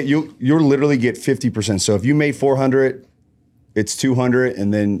 you'll literally get 50%. So if you made 400, it's 200,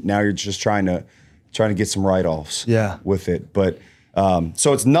 and then now you're just trying to get some write-offs with it. But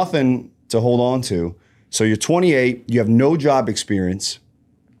so it's nothing to hold on to. So you're 28, you have no job experience.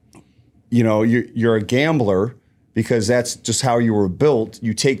 You know, you're a gambler because that's just how you were built.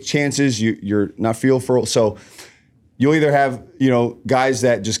 You take chances, you're not feel for so you'll either have, you know, guys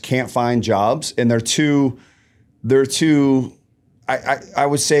that just can't find jobs and they're too I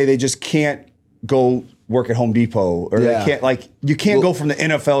would say they just can't go work at Home Depot or they can't you can't go from the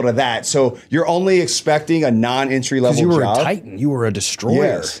NFL to that. So you're only expecting a non-entry level job. Because you were a titan, you were a destroyer.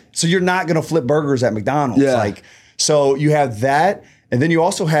 Yes. So you're not going to flip burgers at McDonald's. Yeah. So you have that. And then you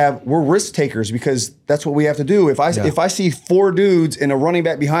also have, we're risk takers because that's what we have to do. If I see 4 dudes and a running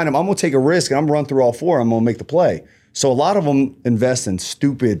back behind them, I'm going to take a risk and I'm going to run through all 4. I'm going to make the play. So a lot of them invest in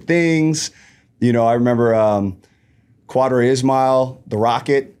stupid things. You know, I remember Quadra Ismail, the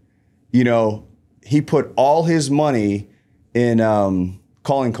Rocket, you know, he put all his money in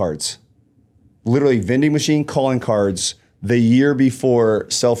calling cards. Literally vending machine calling cards the year before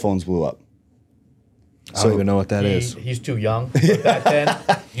cell phones blew up. I don't even know what that is. He's too young. But back then,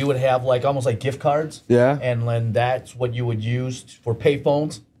 you would have like almost like gift cards. Yeah. And then that's what you would use for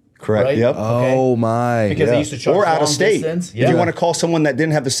payphones. Correct. Right? Yep. Oh my. Because they used to charge or out long of state. distance. If you want to call someone that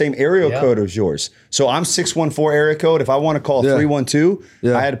didn't have the same area code as yours. So I'm 614 area code. If I want to call 312,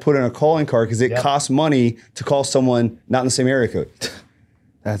 I had to put in a calling card because it costs money to call someone not in the same area code.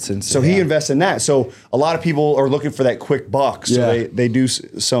 That's insane. So he invests in that. So a lot of people are looking for that quick buck. So they do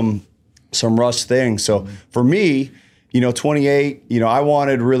some rush things. So for me, you know, 28, you know, I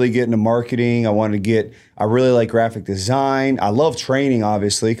wanted to really get into marketing. I really like graphic design. I love training,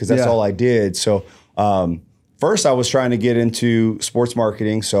 obviously, because that's all I did. So first I was trying to get into sports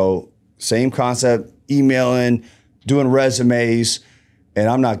marketing. So same concept, emailing, doing resumes, and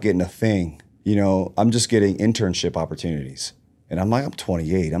I'm not getting a thing. You know, I'm just getting internship opportunities. And I'm like, I'm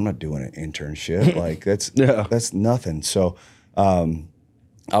 28. I'm not doing an internship. Like that's nothing. So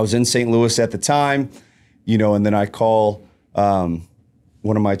I was in St. Louis at the time, you know, and then I call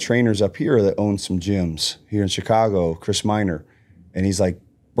one of my trainers up here that owns some gyms here in Chicago, Chris Miner. And he's like,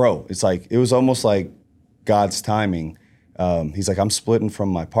 bro, it was almost like God's timing. He's like, I'm splitting from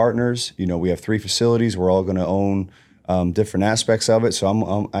my partners. You know, we have 3 facilities. We're all going to own different aspects of it.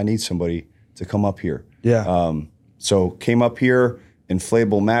 So I need somebody to come up here. Yeah. So came up here,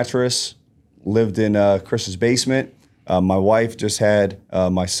 inflatable mattress, lived in Chris's basement. My wife just had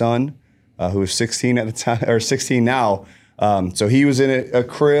my son, who was 16 at the time, or 16 now. So he was in a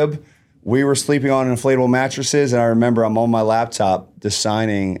crib. We were sleeping on inflatable mattresses, and I remember I'm on my laptop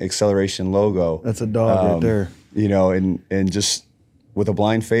designing Acceleration logo. That's a dog right there. You know, and just with a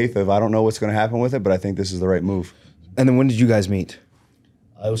blind faith of I don't know what's going to happen with it, but I think this is the right move. And then when did you guys meet?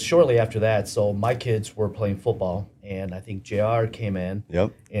 It was shortly after that. So my kids were playing football, and I think JR came in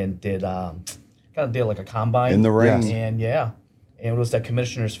and did kind of did like a combine in the ring, and and it was at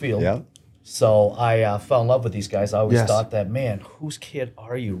Commissioner's Field. Yeah. So I fell in love with these guys. I always thought that, man, whose kid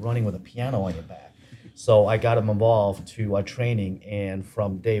are you running with a piano on your back? So I got them involved to training, and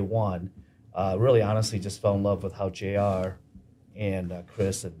from day one, really honestly just fell in love with how JR and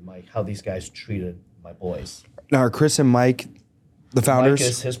Chris and Mike, how these guys treated my boys. Now, are Chris and Mike the founders? Mike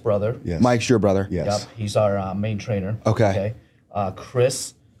is his brother. Yes. Mike's your brother? Yes. Yep, he's our main trainer. Okay.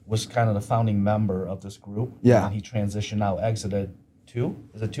 Chris was kind of the founding member of this group. Yeah. And he transitioned now, exited 2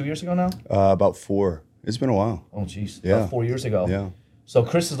 years ago now? About 4. It's been a while. Oh, geez. Yeah. About 4 years ago. Yeah. So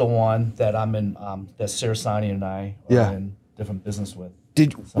Chris is the one that I'm in, that Sarah Sani and I are in different business with.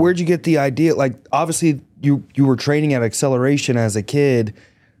 Where'd you get the idea? Like, obviously, you were training at Acceleration as a kid,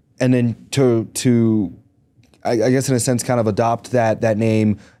 and then to I guess in a sense, kind of adopt that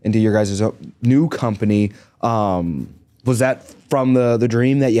name into your guys' new company. Was that from the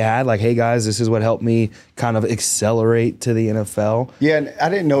dream that you had? Like, hey guys, this is what helped me kind of accelerate to the NFL. Yeah, and I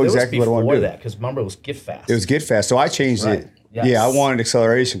didn't know exactly what I wanted to do. That, because remember it was Get Fast. It was Get Fast, so I changed it. Yes. Yeah, I wanted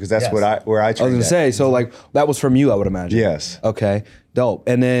Acceleration because that's where I trained. I was gonna say, so like that was from you, I would imagine. Yes. Okay, dope.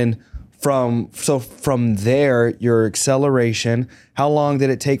 And then from there, your acceleration, how long did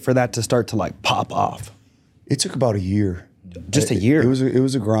it take for that to start to like pop off? It took about a year. Just a year. It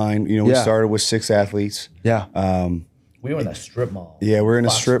was a grind. You know, we started with 6 athletes. Yeah. We were in that strip mall. Yeah, we're in a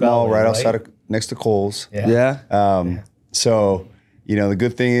Fox strip mall Valley, right outside of next to Kohl's. Yeah. So, you know, the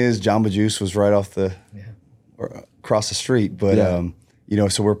good thing is Jamba Juice was right off or across the street. But you know,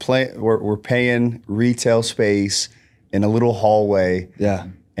 so we're paying retail space in a little hallway. Yeah.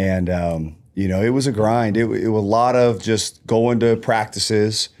 And you know, it was a grind. It was a lot of just going to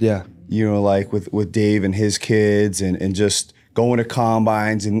practices. Yeah. You know, like with Dave and his kids and just going to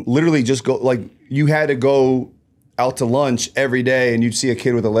combines and literally just go, like you had to go out to lunch every day and you'd see a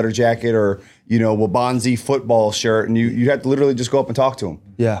kid with a leather jacket or, you know, Wabanzi football shirt and you'd have to literally just go up and talk to him.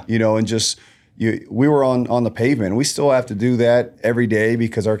 Yeah. You know, and just, we were on the pavement. We still have to do that every day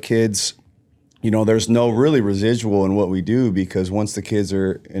because our kids, you know, there's no really residual in what we do because once the kids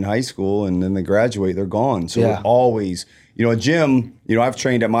are in high school and then they graduate, they're gone. So we're always, you know, a gym, you know, I've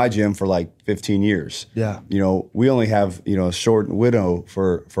trained at my gym for like 15 years. Yeah. You know, we only have, you know, a short window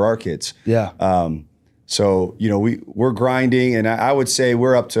for our kids. Yeah. So, you know, we're grinding and I would say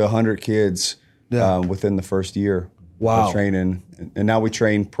we're up to 100 kids within the first year of training. And now we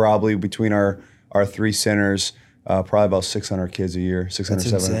train probably between our 3 centers, probably about 600 kids a year, 600,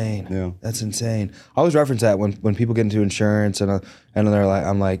 That's 700. insane. Yeah. That's insane. I always reference that when people get into insurance and they're like,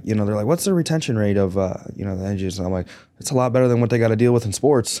 I'm like, you know, they're like, what's the retention rate of, you know, the injuries? And I'm like, it's a lot better than what they got to deal with in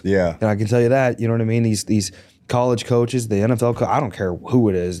sports. Yeah. And I can tell you that, you know what I mean? These college coaches, the NFL, I don't care who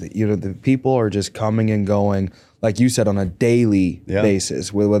it is, you know, the people are just coming and going, like you said, on a daily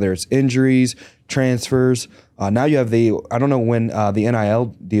basis, whether it's injuries, transfers. Now you have I don't know when the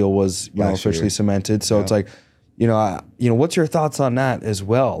NIL deal was, you know, officially cemented. So it's like, you know, what's your thoughts on that as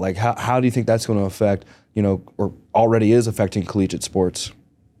well? Like, how do you think that's going to affect, you know, or already is affecting collegiate sports?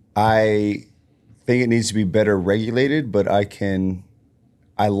 I think it needs to be better regulated, but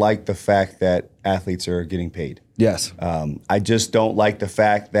I like the fact that athletes are getting paid. Yes. I just don't like the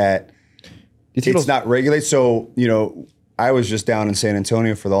fact that it's not regulated. So, you know, I was just down in San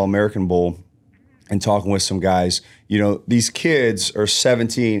Antonio for the All-American Bowl and talking with some guys. You know, these kids are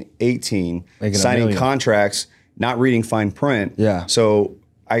 17, 18, signing contracts, not reading fine print. Yeah. So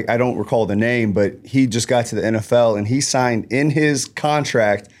I don't recall the name, but he just got to the NFL and he signed in his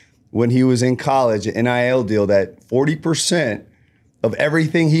contract when he was in college, an NIL deal that 40% of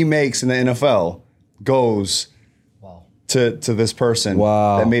everything he makes in the NFL goes to this person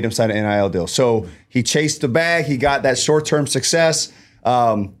that made him sign an NIL deal. So he chased the bag. He got that short-term success.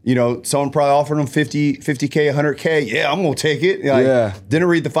 You know, someone probably offered him 50K, 100K. Yeah, I'm going to take it. Like, didn't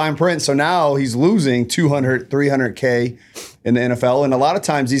read the fine print. So now he's losing 200, 300K in the NFL. And a lot of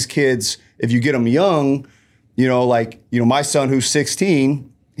times these kids, if you get them young, you know, like, you know, my son who's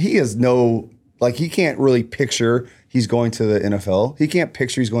 16, he has he can't really picture he's going to the NFL. He can't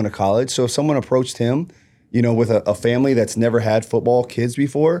picture he's going to college. So if someone approached him, you know, with a family that's never had football kids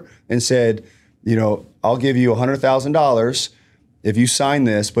before and said, you know, I'll give you $100,000 if you sign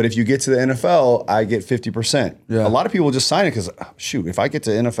this, but if you get to the NFL, I get 50%. Yeah. A lot of people just sign it because, shoot, if I get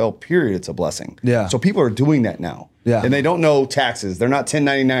to NFL, period, it's a blessing. Yeah. So people are doing that now. Yeah. And they don't know taxes. They're not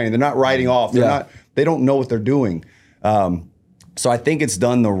 1099. They're not writing off. They don't know what they're doing. So I think it's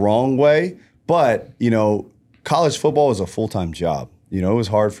done the wrong way. But, you know, college football is a full-time job. You know, it was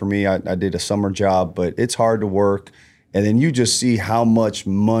hard for me. I did a summer job, but it's hard to work. And then you just see how much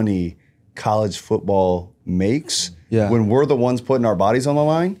money college football makes when we're the ones putting our bodies on the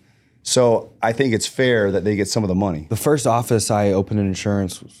line. So I think it's fair that they get some of the money. The first office I opened in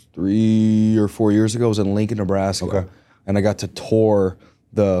insurance was 3 or 4 years ago. It was in Lincoln, Nebraska. Okay. And I got to tour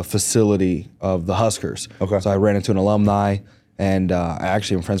the facility of the Huskers. Okay. So I ran into an alumni, and I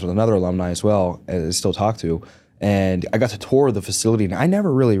actually am friends with another alumni as well, and I still talk to. And I got to tour the facility, and I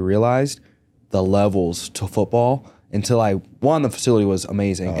never really realized the levels to football until the facility was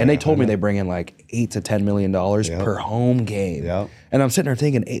amazing. And they told me they bring in like $8 to $10 million per home game. Yep. And I'm sitting there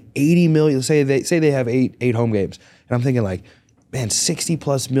thinking 80 million, say they have eight home games. And I'm thinking like, man,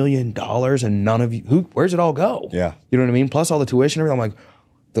 $60+ million and none of you, where's it all go? Yeah. You know what I mean? Plus all the tuition and everything. I'm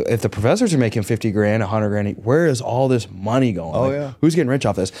like, if the professors are making 50 grand, 100 grand, where is all this money going? Who's getting rich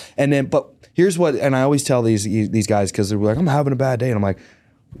off this? And then, but here's what, and I always tell these guys, because they're like, I'm having a bad day. And I'm like,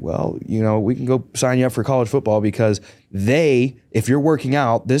 well, you know, we can go sign you up for college football because if you're working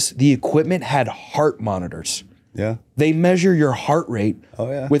out, the equipment had heart monitors. Yeah. They measure your heart rate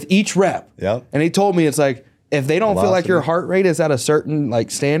with each rep. Yeah. And they told me it's like, if they don't feel like your heart rate is at a certain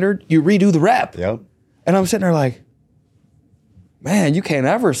like standard, you redo the rep. Yep. And I'm sitting there like, man, you can't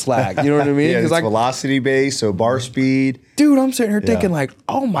ever slack. You know what I mean? Yeah, it's like, velocity based, so bar speed. dude, I'm sitting here thinking like,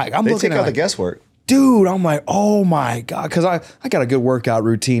 oh my, I'm They looking take at out the like, guesswork. dude, I'm like, oh my God. Cause I got a good workout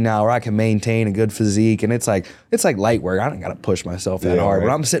routine now where I can maintain a good physique. And it's like light work. I don't got to push myself that hard. right.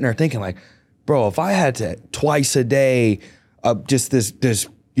 But I'm sitting there thinking like, bro, if I had to twice a day, just this,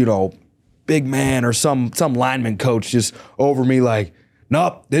 big man or some lineman coach just over me like,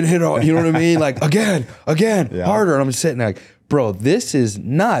 nope, didn't hit it. You know what I mean? Like again, harder. And I'm just sitting there like, bro, this is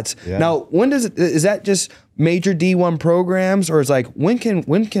nuts. Yeah. Now, is that just major D1 programs, or is like when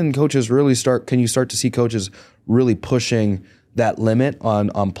can coaches really start? Can you start to see coaches really pushing that limit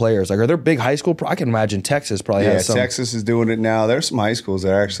on players? Like, are there big high school? I can imagine Texas probably has some. Texas is doing it now. There's some high schools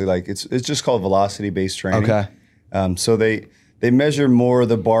that are actually like it's just called velocity based training. Okay. So they measure more of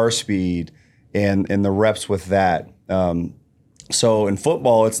the bar speed and the reps with that. So in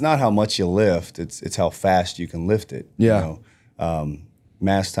football, it's not how much you lift; it's how fast you can lift it. Yeah.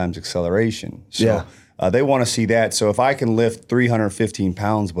 Mass times acceleration. So Yeah. they want to see that. So if I can lift 315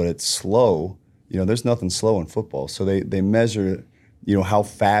 pounds, but it's slow, there's nothing slow in football. So they measure, how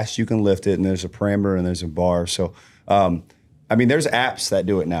fast you can lift it, and there's a parameter and there's a bar. So, there's apps that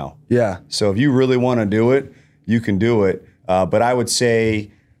do it now. Yeah. So if you really want to do it, you can do it. But I would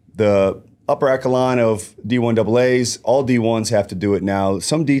say the upper echelon of D1AAs, all D1s have to do it now.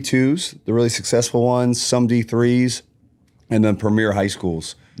 Some D2s, the really successful ones, some D3s, and then premier high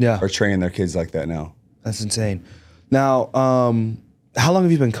schools are training their kids like that now. That's insane. Now, how long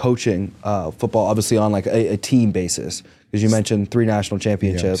have you been coaching football? Obviously on like a team basis, because you mentioned 3 national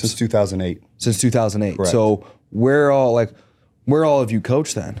championships Since 2008. Since 2008. Correct. So where all have you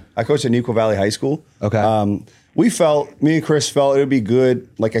coached then? I coached at Niklos Valley High School. Okay. Me and Chris felt it would be good.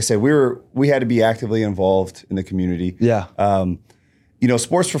 Like I said, we had to be actively involved in the community. Yeah.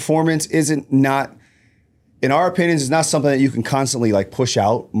 Sports performance in our opinions, is not something that you can constantly like push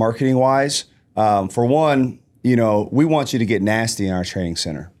out marketing wise. For one, we want you to get nasty in our training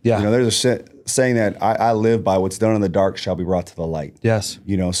center. Yeah. There's a saying that I live by: what's done in the dark shall be brought to the light. Yes.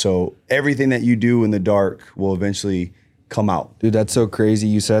 So everything that you do in the dark will eventually come out. Dude, that's so crazy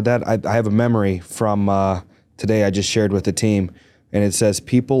you said that. I have a memory from today I just shared with the team, and it says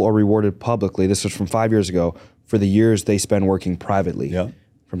people are rewarded publicly. This was from 5 years ago for the years they spend working privately. Yeah.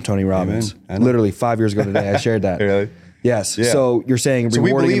 From Tony Robbins. Amen. Literally 5 years ago today, I shared that. Really? Yes. Yeah. So you're saying So we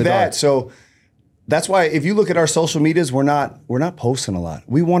rewarding in believe the that. dark. So that's why if you look at our social medias, we're not posting a lot.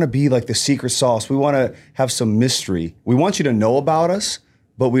 We want to be like the secret sauce. We want to have some mystery. We want you to know about us,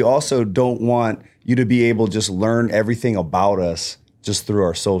 but we also don't want you to be able to just learn everything about us just through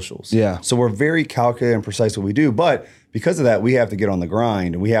our socials. Yeah. So we're very calculated and precise what we do. But because of that, we have to get on the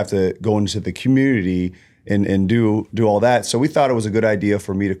grind and we have to go into the community and do all that. So we thought it was a good idea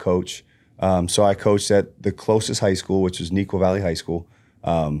for me to coach. So I coached at the closest high school, which is Niklos Valley High School.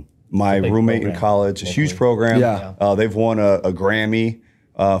 My roommate in college, a huge program. Yeah. They've won a Grammy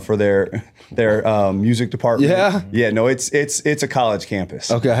for their music department. Yeah? Yeah. No, it's a college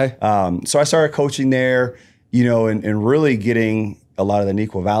campus. Okay. So I started coaching there, and really getting a lot of the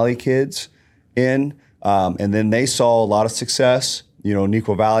Niklos Valley kids in, and then they saw a lot of success.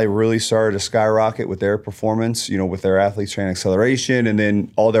 Niklos Valley really started to skyrocket with their performance, with their athletes training acceleration, and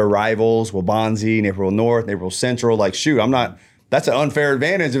then all their rivals, Waubonsie, Naperville North, Naperville Central, like, shoot, that's an unfair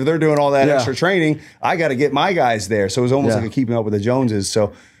advantage. If they're doing all that extra training, I got to get my guys there. So it was almost like a keeping up with the Joneses.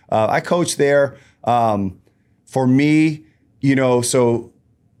 So I coached there. For me, so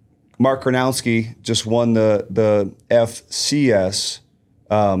Mark Gronowski just won the FCS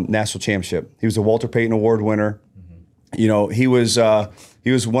national championship. He was a Walter Payton Award winner. He was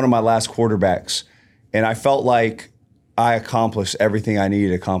one of my last quarterbacks, and I felt like I accomplished everything I needed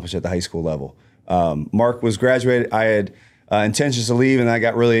to accomplish at the high school level. Mark was graduated. I had intentions to leave, and I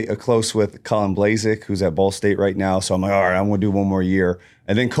got really close with Colin Blazek, who's at Ball State right now. So I'm like, all right, I'm going to do one more year.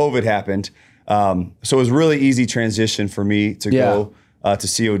 And then COVID happened. So it was a really easy transition for me to go to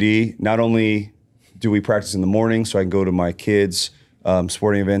COD. Not only do we practice in the morning so I can go to my kids'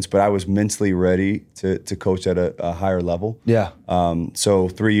 sporting events, but I was mentally ready to coach at a higher level. Yeah. So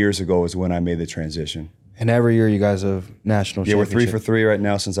 3 years ago is when I made the transition. And every year you guys have national Yeah, we're championship. 3 for 3 right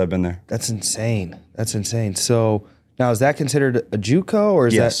now since I've been there. That's insane. That's insane. So now is that considered a JUCO or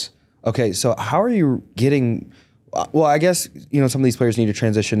is Yes. that okay? So how are you getting? Well, I guess some of these players need to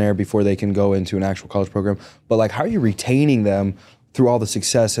transition there before they can go into an actual college program. But like, how are you retaining them through all the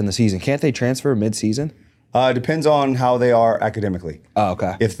success in the season? Can't they transfer mid-season? It depends on how they are academically. Oh,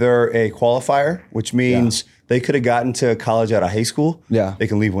 okay. If they're a qualifier, which means they could have gotten to college out of high school, they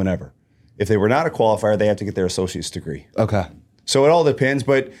can leave whenever. If they were not a qualifier, they have to get their associate's degree. Okay. So it all depends,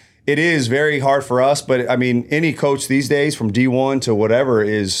 but it is very hard for us, but I mean, any coach these days from D1 to whatever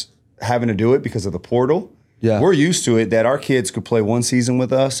is having to do it because of the portal. Yeah. We're used to it that our kids could play one season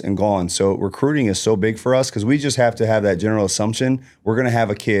with us and gone. So recruiting is so big for us because we just have to have that general assumption we're going to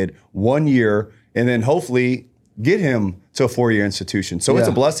have a kid 1 year and then hopefully get him to a 4-year institution. So it's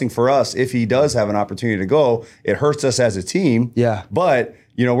a blessing for us if he does have an opportunity to go. It hurts us as a team. Yeah. But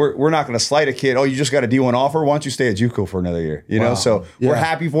you know, we're not going to slight a kid. Oh, you just got a D1 offer. Why don't you stay at JUCO for another year? You know, so we're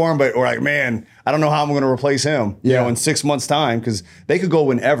happy for him, but we're like, man, I don't know how I'm going to replace him. You know, in 6 months' time, because they could go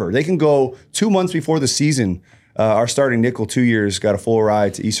whenever. They can go 2 months before the season. Our starting nickel 2 years got a full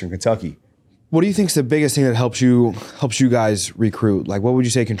ride to Eastern Kentucky. What do you think is the biggest thing that helps you guys recruit? Like, what would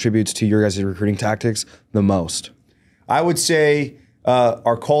you say contributes to your guys' recruiting tactics the most? I would say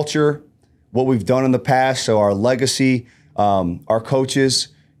our culture, what we've done in the past, so our legacy. Our coaches,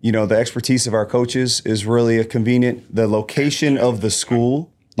 you know, the expertise of our coaches is really a convenient. The location of the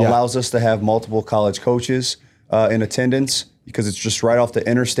school allows us to have multiple college coaches in attendance because it's just right off the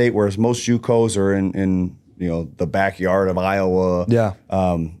interstate, whereas most JUCOs are in you know the backyard of Iowa. Yeah,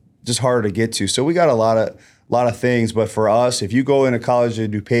 just harder to get to. So we got a lot of things. But for us, if you go into college at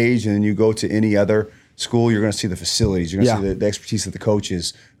DuPage and then you go to any other school, you're going to see the facilities. You're going to see the expertise of the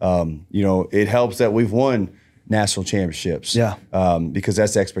coaches. You know, it helps that we've won national championships. Because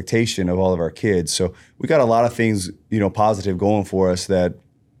that's the expectation of all of our kids. So we got a lot of things, you know, positive going for us that,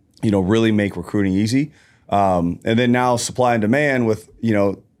 you know, really make recruiting easy. And then now supply and demand with, you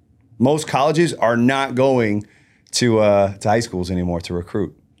know, most colleges are not going to high schools anymore to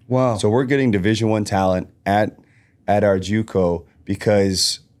recruit. Wow. So we're getting Division I talent at our JUCO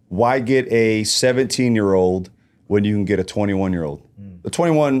because why get a 17-year-old when you can get a 21-year-old? The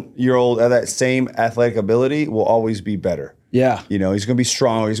 21-year-old at that same athletic ability will always be better. Yeah. You know, he's going to be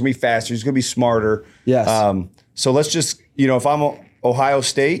stronger. He's going to be faster. He's going to be smarter. Yes. So let's just, you know, if I'm Ohio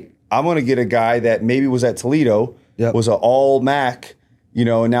State, I'm going to get a guy that maybe was at Toledo, was an all-MAC, you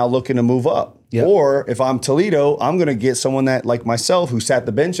know, and now looking to move up. Yep. Or if I'm Toledo, I'm going to get someone that, like myself, who sat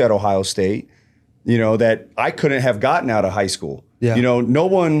the bench at Ohio State, you know, that I couldn't have gotten out of high school. Yeah. You know, no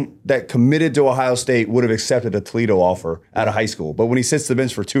one that committed to Ohio State would have accepted a Toledo offer out of high school. But when he sits the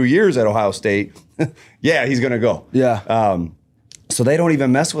bench for 2 years at Ohio State, he's going to go. Yeah. So they don't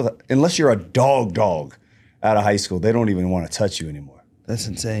even mess with it. Unless you're a dog out of high school, they don't even want to touch you anymore. That's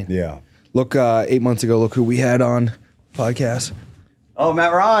insane. Yeah. Look, 8 months ago, look who we had on podcast. Oh,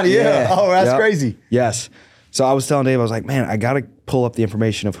 Matt Ron, yeah. Oh, that's crazy. Yes. So I was telling Dave, I was like, man, I got to pull up the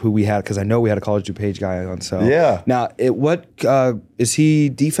information of who we had because I know we had a College DuPage guy on. So now, is he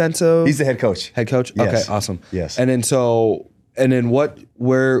defensive? He's the head coach. Head coach? Yes. Okay, awesome. Yes. And then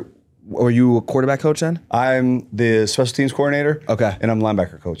where were you a quarterback coach then? I'm the special teams coordinator. Okay. And I'm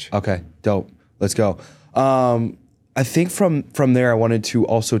linebacker coach. Okay, dope. Let's go. I think from there, I wanted to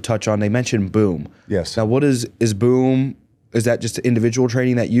also touch on, they mentioned Boom. Yes. Now, what is Boom? Is that just individual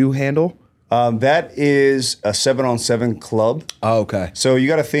training that you handle? That is a 7-on-7 club. Oh, okay. So you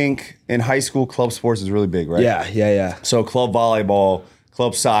got to think in high school, club sports is really big, right? Yeah. So club volleyball,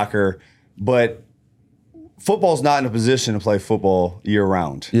 club soccer, but football's not in a position to play football year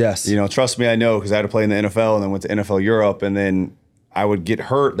round. Yes. You know, trust me, I know because I had to play in the NFL and then went to NFL Europe and then I would get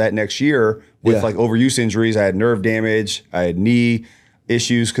hurt that next year with like overuse injuries. I had nerve damage. I had knee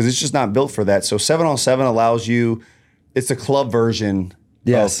issues because it's just not built for that. So 7-on-7 allows you, it's a club version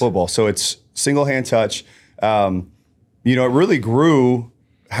of football. So it's single hand touch. You know, it really grew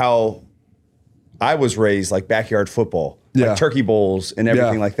how I was raised, like backyard football, like turkey bowls and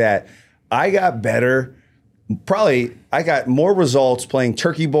everything like that. I got better. Probably I got more results playing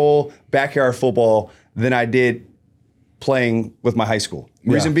turkey bowl, backyard football than I did playing with my high school.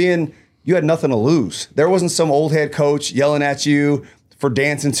 Reason being, you had nothing to lose. There wasn't some old head coach yelling at you for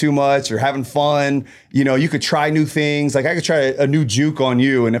dancing too much or having fun. You know, you could try new things. Like I could try a new juke on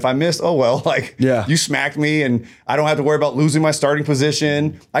you. And if I missed, oh, well, like you smacked me and I don't have to worry about losing my starting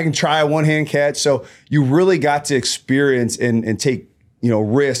position. I can try a one-hand catch. So you really got to experience and take, you know,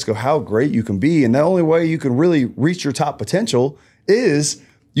 risk of how great you can be. And the only way you can really reach your top potential is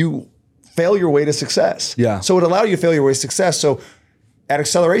you fail your way to success. Yeah. So it allowed you to fail your way to success. So at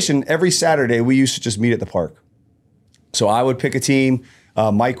Acceleration, every Saturday, we used to just meet at the park. So I would pick a team,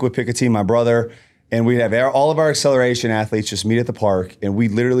 Mike would pick a team, my brother, and we'd have all of our Acceleration athletes just meet at the park, and we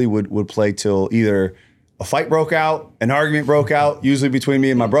literally would play till either a fight broke out, an argument broke out, usually between me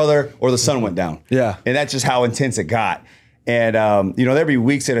and my brother, or the sun went down. Yeah. And that's just how intense it got. And, you know, there'd be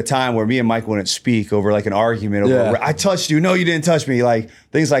weeks at a time where me and Mike wouldn't speak over like an argument. Over, I touched you. No, you didn't touch me. Like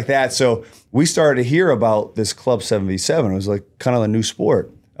things like that. So we started to hear about this Club 7v7. It was like kind of a new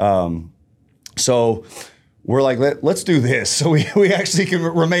sport. So we're like, let's do this. So we actually can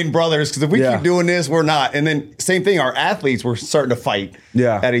remain brothers, because if we keep doing this, we're not. And then same thing, our athletes were starting to fight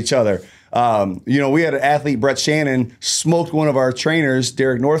at each other. We had an athlete, Brett Shannon, smoked one of our trainers,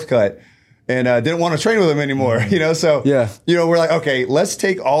 Derek Northcutt, and didn't want to train with him anymore. So we're like, okay, let's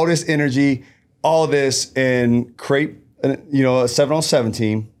take all this energy, all this, and create a 7-on-7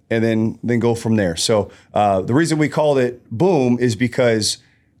 team, and then go from there. So the reason we called it Boom is because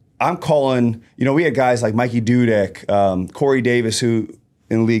I'm calling, we had guys like Mikey Dudek, Corey Davis, who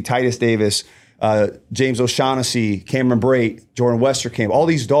in the league, Titus Davis, James O'Shaughnessy, Cameron Brate, Jordan Westerkamp, all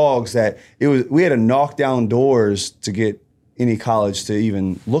these dogs that we had to knock down doors to get any college to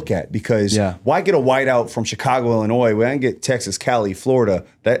even look at, because why get a wideout from Chicago, Illinois? We didn't get Texas, Cali, Florida.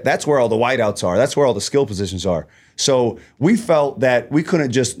 That's where all the wideouts are. That's where all the skill positions are. So we felt that we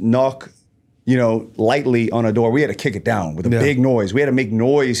couldn't just knock lightly on a door. We had to kick it down with a big noise. We had to make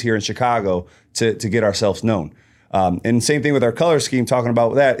noise here in Chicago to get ourselves known. And same thing with our color scheme, talking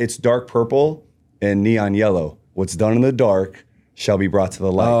about that, it's dark purple and neon yellow. What's done in the dark shall be brought to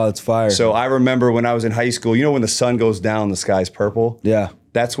the light. Oh, it's fire. So I remember when I was in high school, when the sun goes down, the sky's purple? Yeah.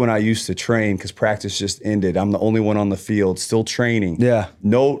 That's when I used to train, because practice just ended. I'm the only one on the field, still training. Yeah.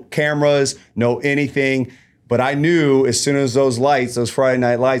 No cameras, no anything. But I knew as soon as those Friday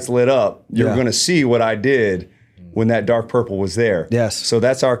night lights lit up, you were going to see what I did when that dark purple was there. Yes. So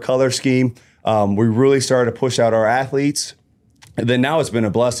that's our color scheme. We really started to push out our athletes. And then now it's been a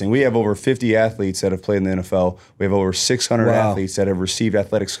blessing. We have over 50 athletes that have played in the NFL. We have over 600 athletes that have received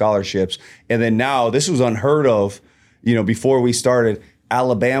athletic scholarships. And then now, this was unheard of, before we started.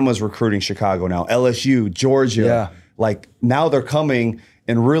 Alabama's recruiting Chicago now, LSU, Georgia. Yeah. Like, now they're coming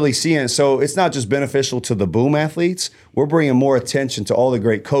and really seeing it. So it's not just beneficial to the Boom athletes. We're bringing more attention to all the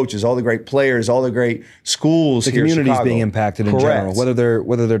great coaches, all the great players, all the great schools. The here in community's Chicago. being impacted in general, whether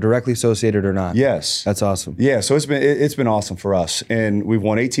they're directly associated or not. Yes, that's awesome. Yeah, so it's been awesome for us, and we've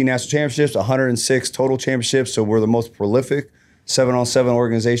won 18 national championships, 106 total championships. So we're the most prolific 7-on-7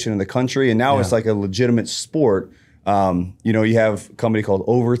 organization in the country, and now it's like a legitimate sport. You have a company called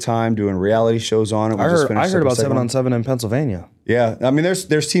Overtime doing reality shows on it. I heard about 7-on-7 in Pennsylvania. Yeah, I mean,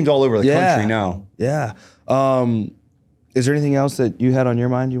 there's teams all over the country now. Yeah. Is there anything else that you had on your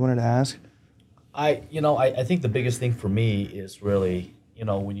mind you wanted to ask? I think the biggest thing for me is really,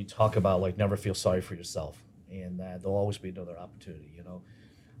 when you talk about like never feel sorry for yourself, and that there'll always be another opportunity.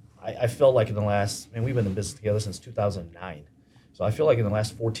 I felt like in the last, we've been in business together since 2009. So I feel like in the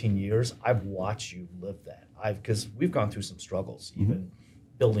last 14 years, I've watched you live that. Because we've gone through some struggles, even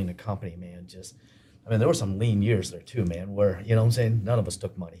building a company, man. There were some lean years there too, man, where, none of us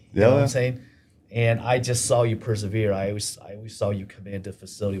took money. You know what I'm saying? And I just saw you persevere. I always saw you come into a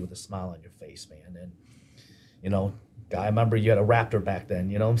facility with a smile on your face, man. And, I remember you had a Raptor back then,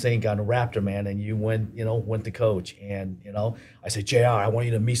 got a Raptor, man, and you went to coach. And, I said, JR, I want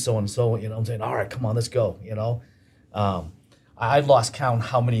you to meet so-and-so, all right, come on, let's go, I've lost count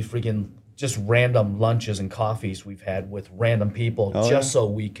how many freaking just random lunches and coffees we've had with random people so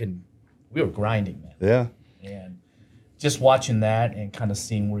we were grinding, man. Yeah. And just watching that and kind of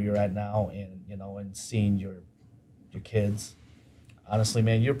seeing where you're at now and, and seeing your kids. Honestly,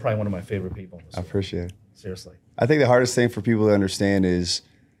 man, you're probably one of my favorite people in this world. Appreciate it. Seriously. I think the hardest thing for people to understand is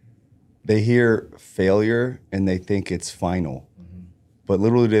they hear failure and they think it's final. But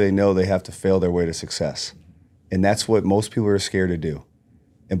little do they know they have to fail their way to success. And that's what most people are scared to do.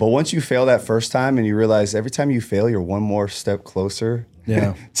 But once you fail that first time and you realize every time you fail, you're one more step closer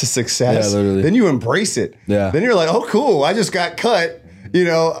to success, then you embrace it. Yeah. Then you're like, oh, cool, I just got cut.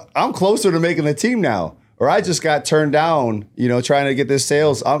 I'm closer to making the team now. Or I just got turned down, trying to get this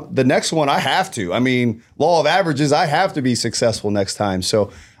sales. The next one, I have to. Law of averages, I have to be successful next time.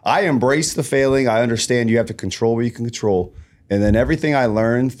 So I embrace the failing. I understand you have to control what you can control. And then everything I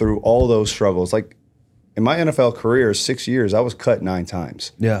learned through all those struggles, like, in my NFL career, 6 years, I was cut 9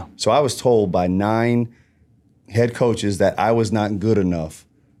 times. Yeah. So I was told by 9 head coaches that I was not good enough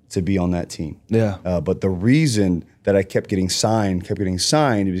to be on that team. Yeah. But the reason that I kept getting signed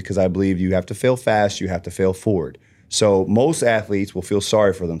is because I believe you have to fail fast, you have to fail forward. So most athletes will feel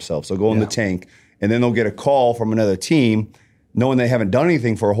sorry for themselves. They'll go in the tank, and then they'll get a call from another team knowing they haven't done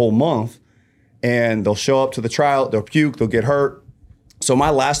anything for a whole month, and they'll show up to the trial, they'll puke, they'll get hurt. So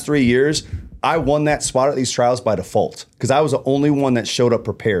my last 3 years, I won that spot at these trials by default because I was the only one that showed up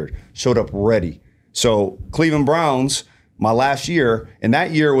prepared, showed up ready. So Cleveland Browns, my last year, and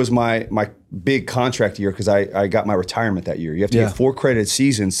that year was my big contract year because I got my retirement that year. You have to get 4 credited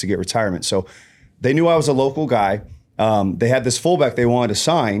seasons to get retirement. So they knew I was a local guy. They had this fullback they wanted to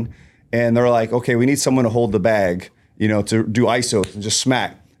sign, and they're like, okay, we need someone to hold the bag, to do ISOs and just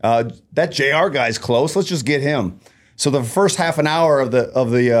smack. That JR guy's close. Let's just get him. So the first half an hour of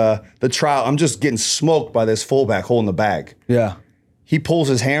the trial, I'm just getting smoked by this fullback holding the bag. Yeah. He pulls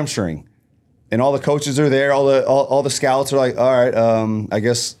his hamstring, and all the coaches are there. All the scouts are like, all right, I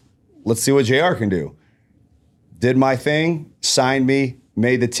guess let's see what JR can do. Did my thing, signed me,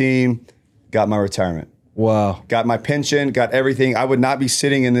 made the team, got my retirement. Wow. Got my pension, got everything. I would not be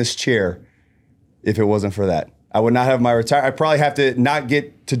sitting in this chair if it wasn't for that. I would not have my retirement. I'd probably have to not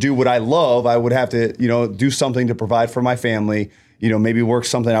get to do what I love. I would have to, do something to provide for my family, maybe work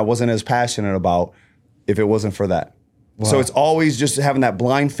something I wasn't as passionate about if it wasn't for that. Wow. So it's always just having that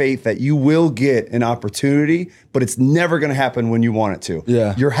blind faith that you will get an opportunity, but it's never going to happen when you want it to.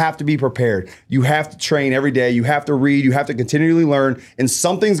 Yeah. You have to be prepared. You have to train every day. You have to read. You have to continually learn. And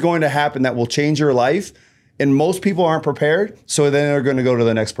something's going to happen that will change your life. And most people aren't prepared. So then they're going to go to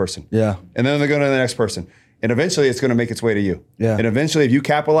the next person. Yeah. And then they're going to the next person. And eventually it's going to make its way to you. Yeah. And eventually if you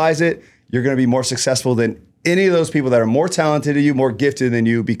capitalize it, you're going to be more successful than any of those people that are more talented than you, more gifted than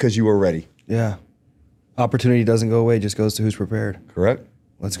you because you were ready. Yeah. Opportunity doesn't go away, just goes to who's prepared. Correct.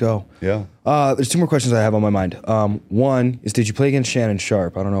 Let's go. Yeah. There's two more questions I have on my mind. One is, did you play against Shannon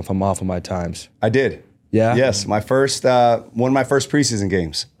Sharp? I don't know if I'm off on my times. I did. Yeah? Yes. My first, one of my first preseason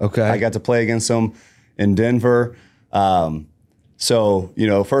games. Okay. I got to play against him in Denver. So,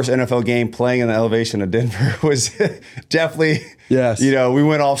 first NFL game playing in the elevation of Denver was definitely, yes. We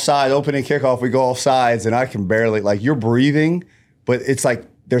went offside, opening kickoff, we go offsides, and I can barely, you're breathing, but it's like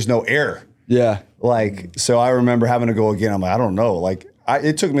there's no air. Yeah. So I remember having to go again. I'm like, I don't know.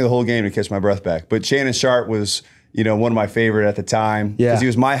 It took me the whole game to catch my breath back. But Shannon Sharp was, one of my favorite at the time. Yeah. Because he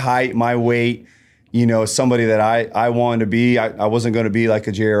was my height, my weight, somebody that I wanted to be. I wasn't going to be like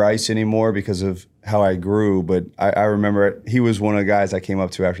a Jerry Rice anymore because of how I grew. But I remember he was one of the guys I came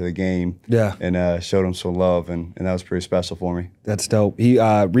up to after the game. Yeah. And showed him some love. And that was pretty special for me. That's dope. He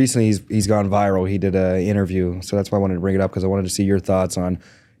recently he's gone viral. He did an interview. So that's why I wanted to bring it up, because I wanted to see your thoughts on,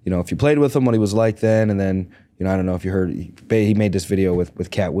 if you played with him, what he was like then, and then, I don't know if you heard, he made this video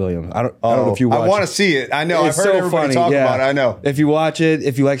with Cat Williams. I don't know if you watched. I want to see it. I know. It's I've heard so everybody funny. talk Yeah. about it. I know. If you watch it,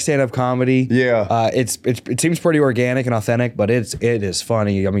 if you like stand-up comedy, it seems pretty organic and authentic, but it is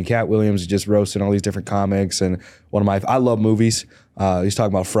funny. I mean, Cat Williams is just roasting all these different comics, and I love movies. He's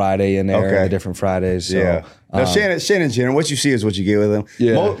talking about Friday in there, the different Fridays. So, yeah. Now, Shannon Jenner, what you see is what you get with him.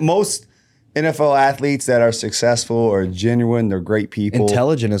 Yeah. Most NFL athletes that are successful are genuine. They're great people.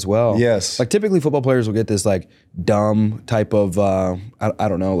 Intelligent as well. Yes. Typically football players will get this dumb type of, I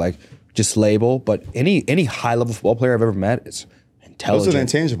don't know, just label, but any high level football player I've ever met is intelligent. Those are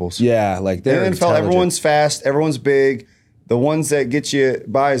the intangibles. Yeah. They're in the NFL, everyone's fast, everyone's big. The ones that get you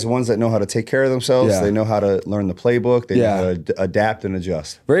by is the ones that know how to take care of themselves. Yeah. They know how to learn the playbook. They know how to adapt and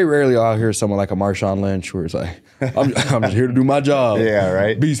adjust. Very rarely I'll hear someone like a Marshawn Lynch where it's like, I'm just here to do my job. Yeah,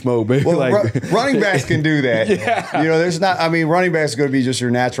 right. Beast mode, baby. Well, running backs can do that. Yeah. Running backs is going to be just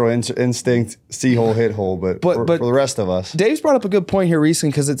your natural instinct, see hole, hit hole. But for the rest of us. Dave's brought up a good point here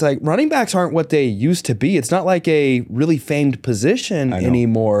recently, because it's running backs aren't what they used to be. It's not like a really famed position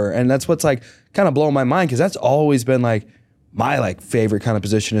anymore. And that's what's kind of blowing my mind, because that's always been my favorite kind of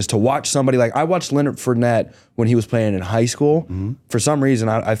position, is to watch somebody. I watched Leonard Fournette when he was playing in high school. Mm-hmm. For some reason,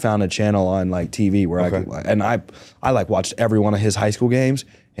 I found a channel on TV where I watched every one of his high school games,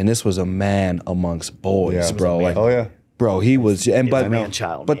 and this was a man amongst boys, bro. Bro, he was,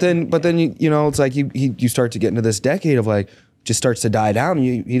 man-child. But then it's you start to get into this decade of just starts to die down.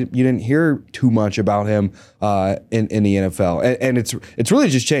 You didn't hear too much about him in the NFL, and it's really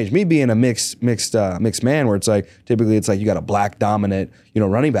just changed. Me being a mixed man, where it's typically you got a black dominant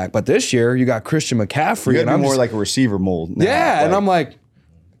running back, but this year you got Christian McCaffrey, and I'm more like a receiver mold. Now. Yeah, and I'm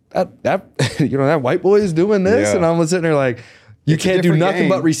that that white boy is doing this, and I'm sitting there you can't do nothing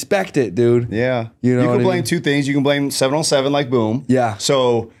but respect it, dude. Yeah, you can blame two things. You can blame 7-on-7 like boom. Yeah.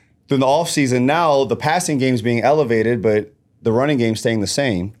 So in the offseason now, the passing game's being elevated, but the running game staying the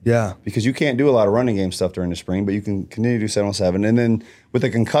same. Yeah. Because you can't do a lot of running game stuff during the spring, but you can continue to do 7-on-7. And then with the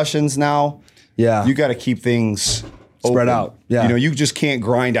concussions now, you got to keep things spread open. out. Yeah. You just can't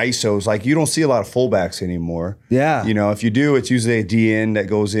grind ISOs. You don't see a lot of fullbacks anymore. Yeah. If you do, it's usually a DN that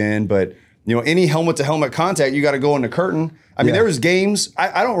goes in, but any helmet to helmet contact, you got to go in the curtain. I mean, there was games,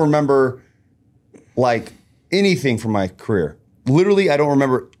 I don't remember anything from my career. Literally, I don't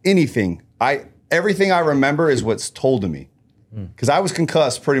remember anything. Everything I remember is what's told to me. Because I was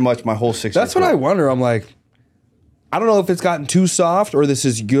concussed pretty much my whole 6 years. That's what I wonder. I'm I don't know if it's gotten too soft, or this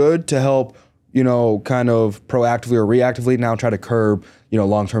is good to help, kind of proactively or reactively now try to curb,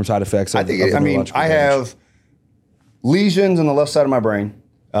 long-term side effects. I have lesions on the left side of my brain.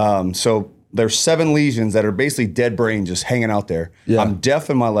 So there's 7 lesions that are basically dead brain just hanging out there. Yeah. I'm deaf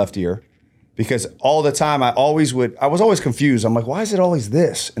in my left ear because all the time I was always confused. I'm like, why is it always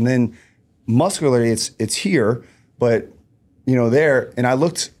this? And then muscularly it's here, but there. And I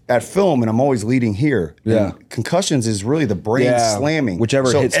looked at film and I'm always leading here. Yeah. And concussions is really the brain slamming.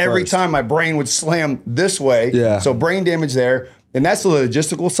 Whichever so hits every first. time my brain would slam this way. Yeah. So brain damage there. And that's the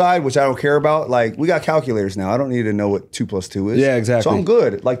logistical side, which I don't care about. Like, we got calculators now. I don't need to know what 2 + 2 is. Yeah, exactly. So I'm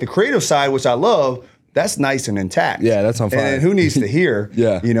good. Like the creative side, which I love, that's nice and intact. Yeah, that's on fire. And who needs to hear?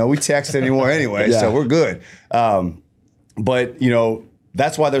 Yeah. We text anymore anyway, Yeah. so we're good. But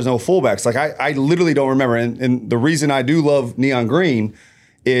that's why there's no fullbacks. Like I literally don't remember. And the reason I do love neon green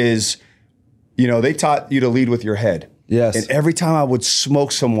is, they taught you to lead with your head. Yes. And every time I would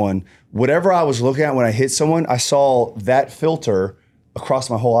smoke someone, whatever I was looking at when I hit someone, I saw that filter across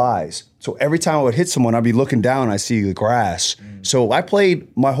my whole eyes. So every time I would hit someone, I'd be looking down, I see the grass. So I played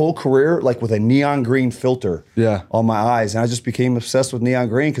my whole career like with a neon green filter on my eyes. And I just became obsessed with neon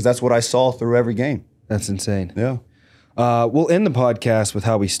green because that's what I saw through every game. That's insane. Yeah. We'll end the podcast with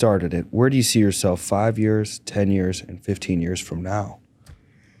how we started it. Where do you see yourself 5 years, 10 years, and 15 years from now?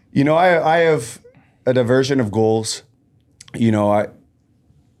 I have a diversion of goals.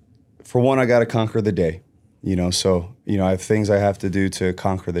 For one, I got to conquer the day. So I have things I have to do to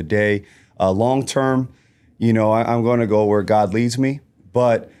conquer the day. Long term, I'm going to go where God leads me.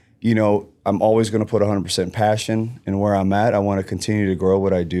 But I'm always going to put 100% passion in where I'm at. I want to continue to grow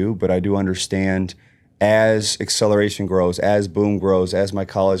what I do, but I do understand as acceleration grows, as Boom grows, as my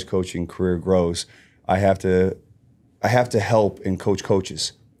college coaching career grows, I have to help and coach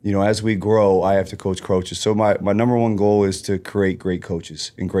coaches. As we grow, I have to coach coaches. So my number one goal is to create great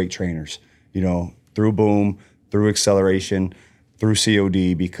coaches and great trainers, through Boom, through acceleration, through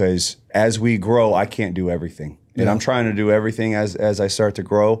COD, because as we grow, I can't do everything. And I'm trying to do everything as I start to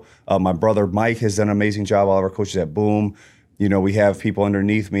grow. My brother Mike has done an amazing job. All of our coaches at Boom. We have people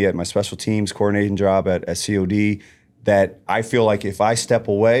underneath me at my special teams coordinating job at COD that I feel like if I step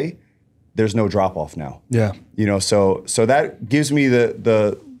away, there's no drop off now. Yeah. So that gives me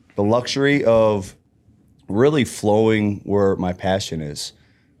the luxury of really flowing where my passion is.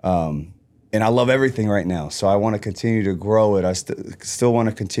 And I love everything right now. So I want to continue to grow it. I still want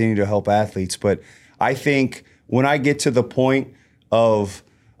to continue to help athletes. But I think when I get to the point of,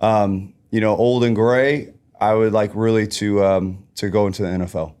 old and gray, I would like really to go into the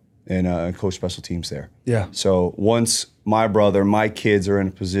NFL and coach special teams there. Yeah. So once my kids are in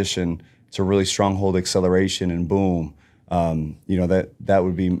a position to really stronghold acceleration and Boom, that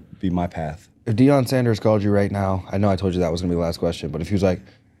would be my path. If Deion Sanders called you right now, I know I told you that was going to be the last question, but if he was like,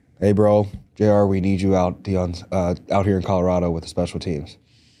 hey, bro, JR, we need you out, Deion's out here in Colorado with the special teams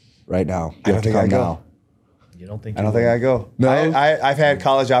right now. I don't think I go. You don't think? I don't think I go. No? I've had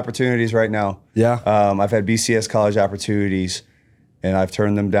college opportunities right now. Yeah. I've had BCS college opportunities, and I've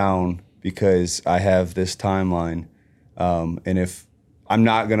turned them down because I have this timeline. And if I'm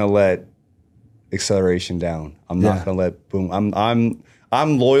not gonna let acceleration down, I'm not gonna let Boom.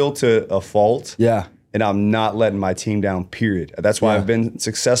 I'm loyal to a fault. Yeah. And I'm not letting my team down, period. That's why I've been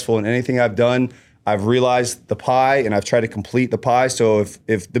successful in anything I've done. I've realized the pie and I've tried to complete the pie. So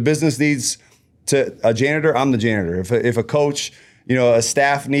if the business needs a janitor, I'm the janitor. If a coach, a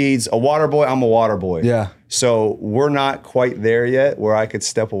staff needs a water boy, I'm a water boy. Yeah. So we're not quite there yet where I could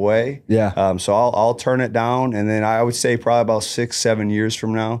step away. Yeah. So I'll turn it down. And then I would say probably about 6-7 years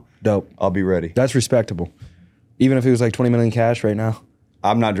from now, Dope. I'll be ready. That's respectable. Even if it was like 20 million cash right now.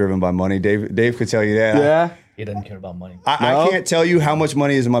 I'm not driven by money. Dave could tell you that. Yeah. He doesn't care about money. I can't tell you how much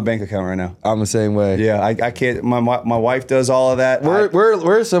money is in my bank account right now. I'm the same way. Yeah, I can't. My wife does all of that.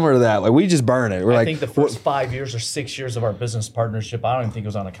 We're similar to that. Like we just burn it. We're I like think the first 5 years or 6 years of our business partnership, I don't even think it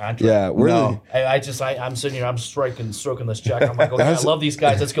was on a contract. yeah. We're No. I'm sitting here, I'm stroking this check. I'm like, okay, I love these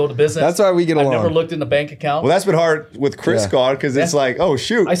guys. Let's go to business. That's why we get I've along. never looked in the bank account. Well, that's been hard with Chris gone because it's like, oh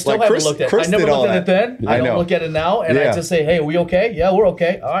shoot, I still like haven't Chris, looked at it. Chris I never did all looked at that. it then. I know. don't look at it now, and I Yeah. just say, hey, are we okay? Yeah, we're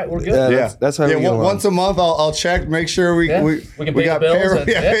okay. All right, we're good. Yeah. That's how we get along. Once a month, I'll check, make sure we can pay the bills and-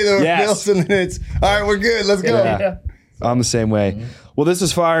 pay the Yes. bills, and then it's all right. We're good. Let's go. Yeah. I'm the same way. Well, this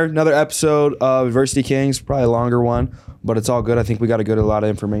is fire. Another episode of Adversity Kings, probably a longer one, but it's all good. I think we got a lot of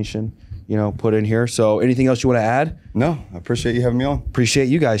information, put in here. So anything else you want to add? No, I appreciate you having me on. Appreciate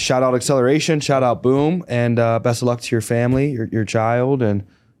you guys. Shout out Acceleration, shout out Boom, and best of luck to your family, your child, and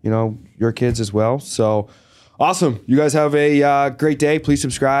your kids as well. So awesome. You guys have a great day. Please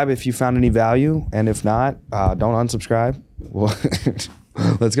subscribe if you found any value, and if not, don't unsubscribe. Well,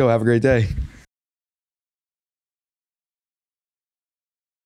 let's go. Have a great day.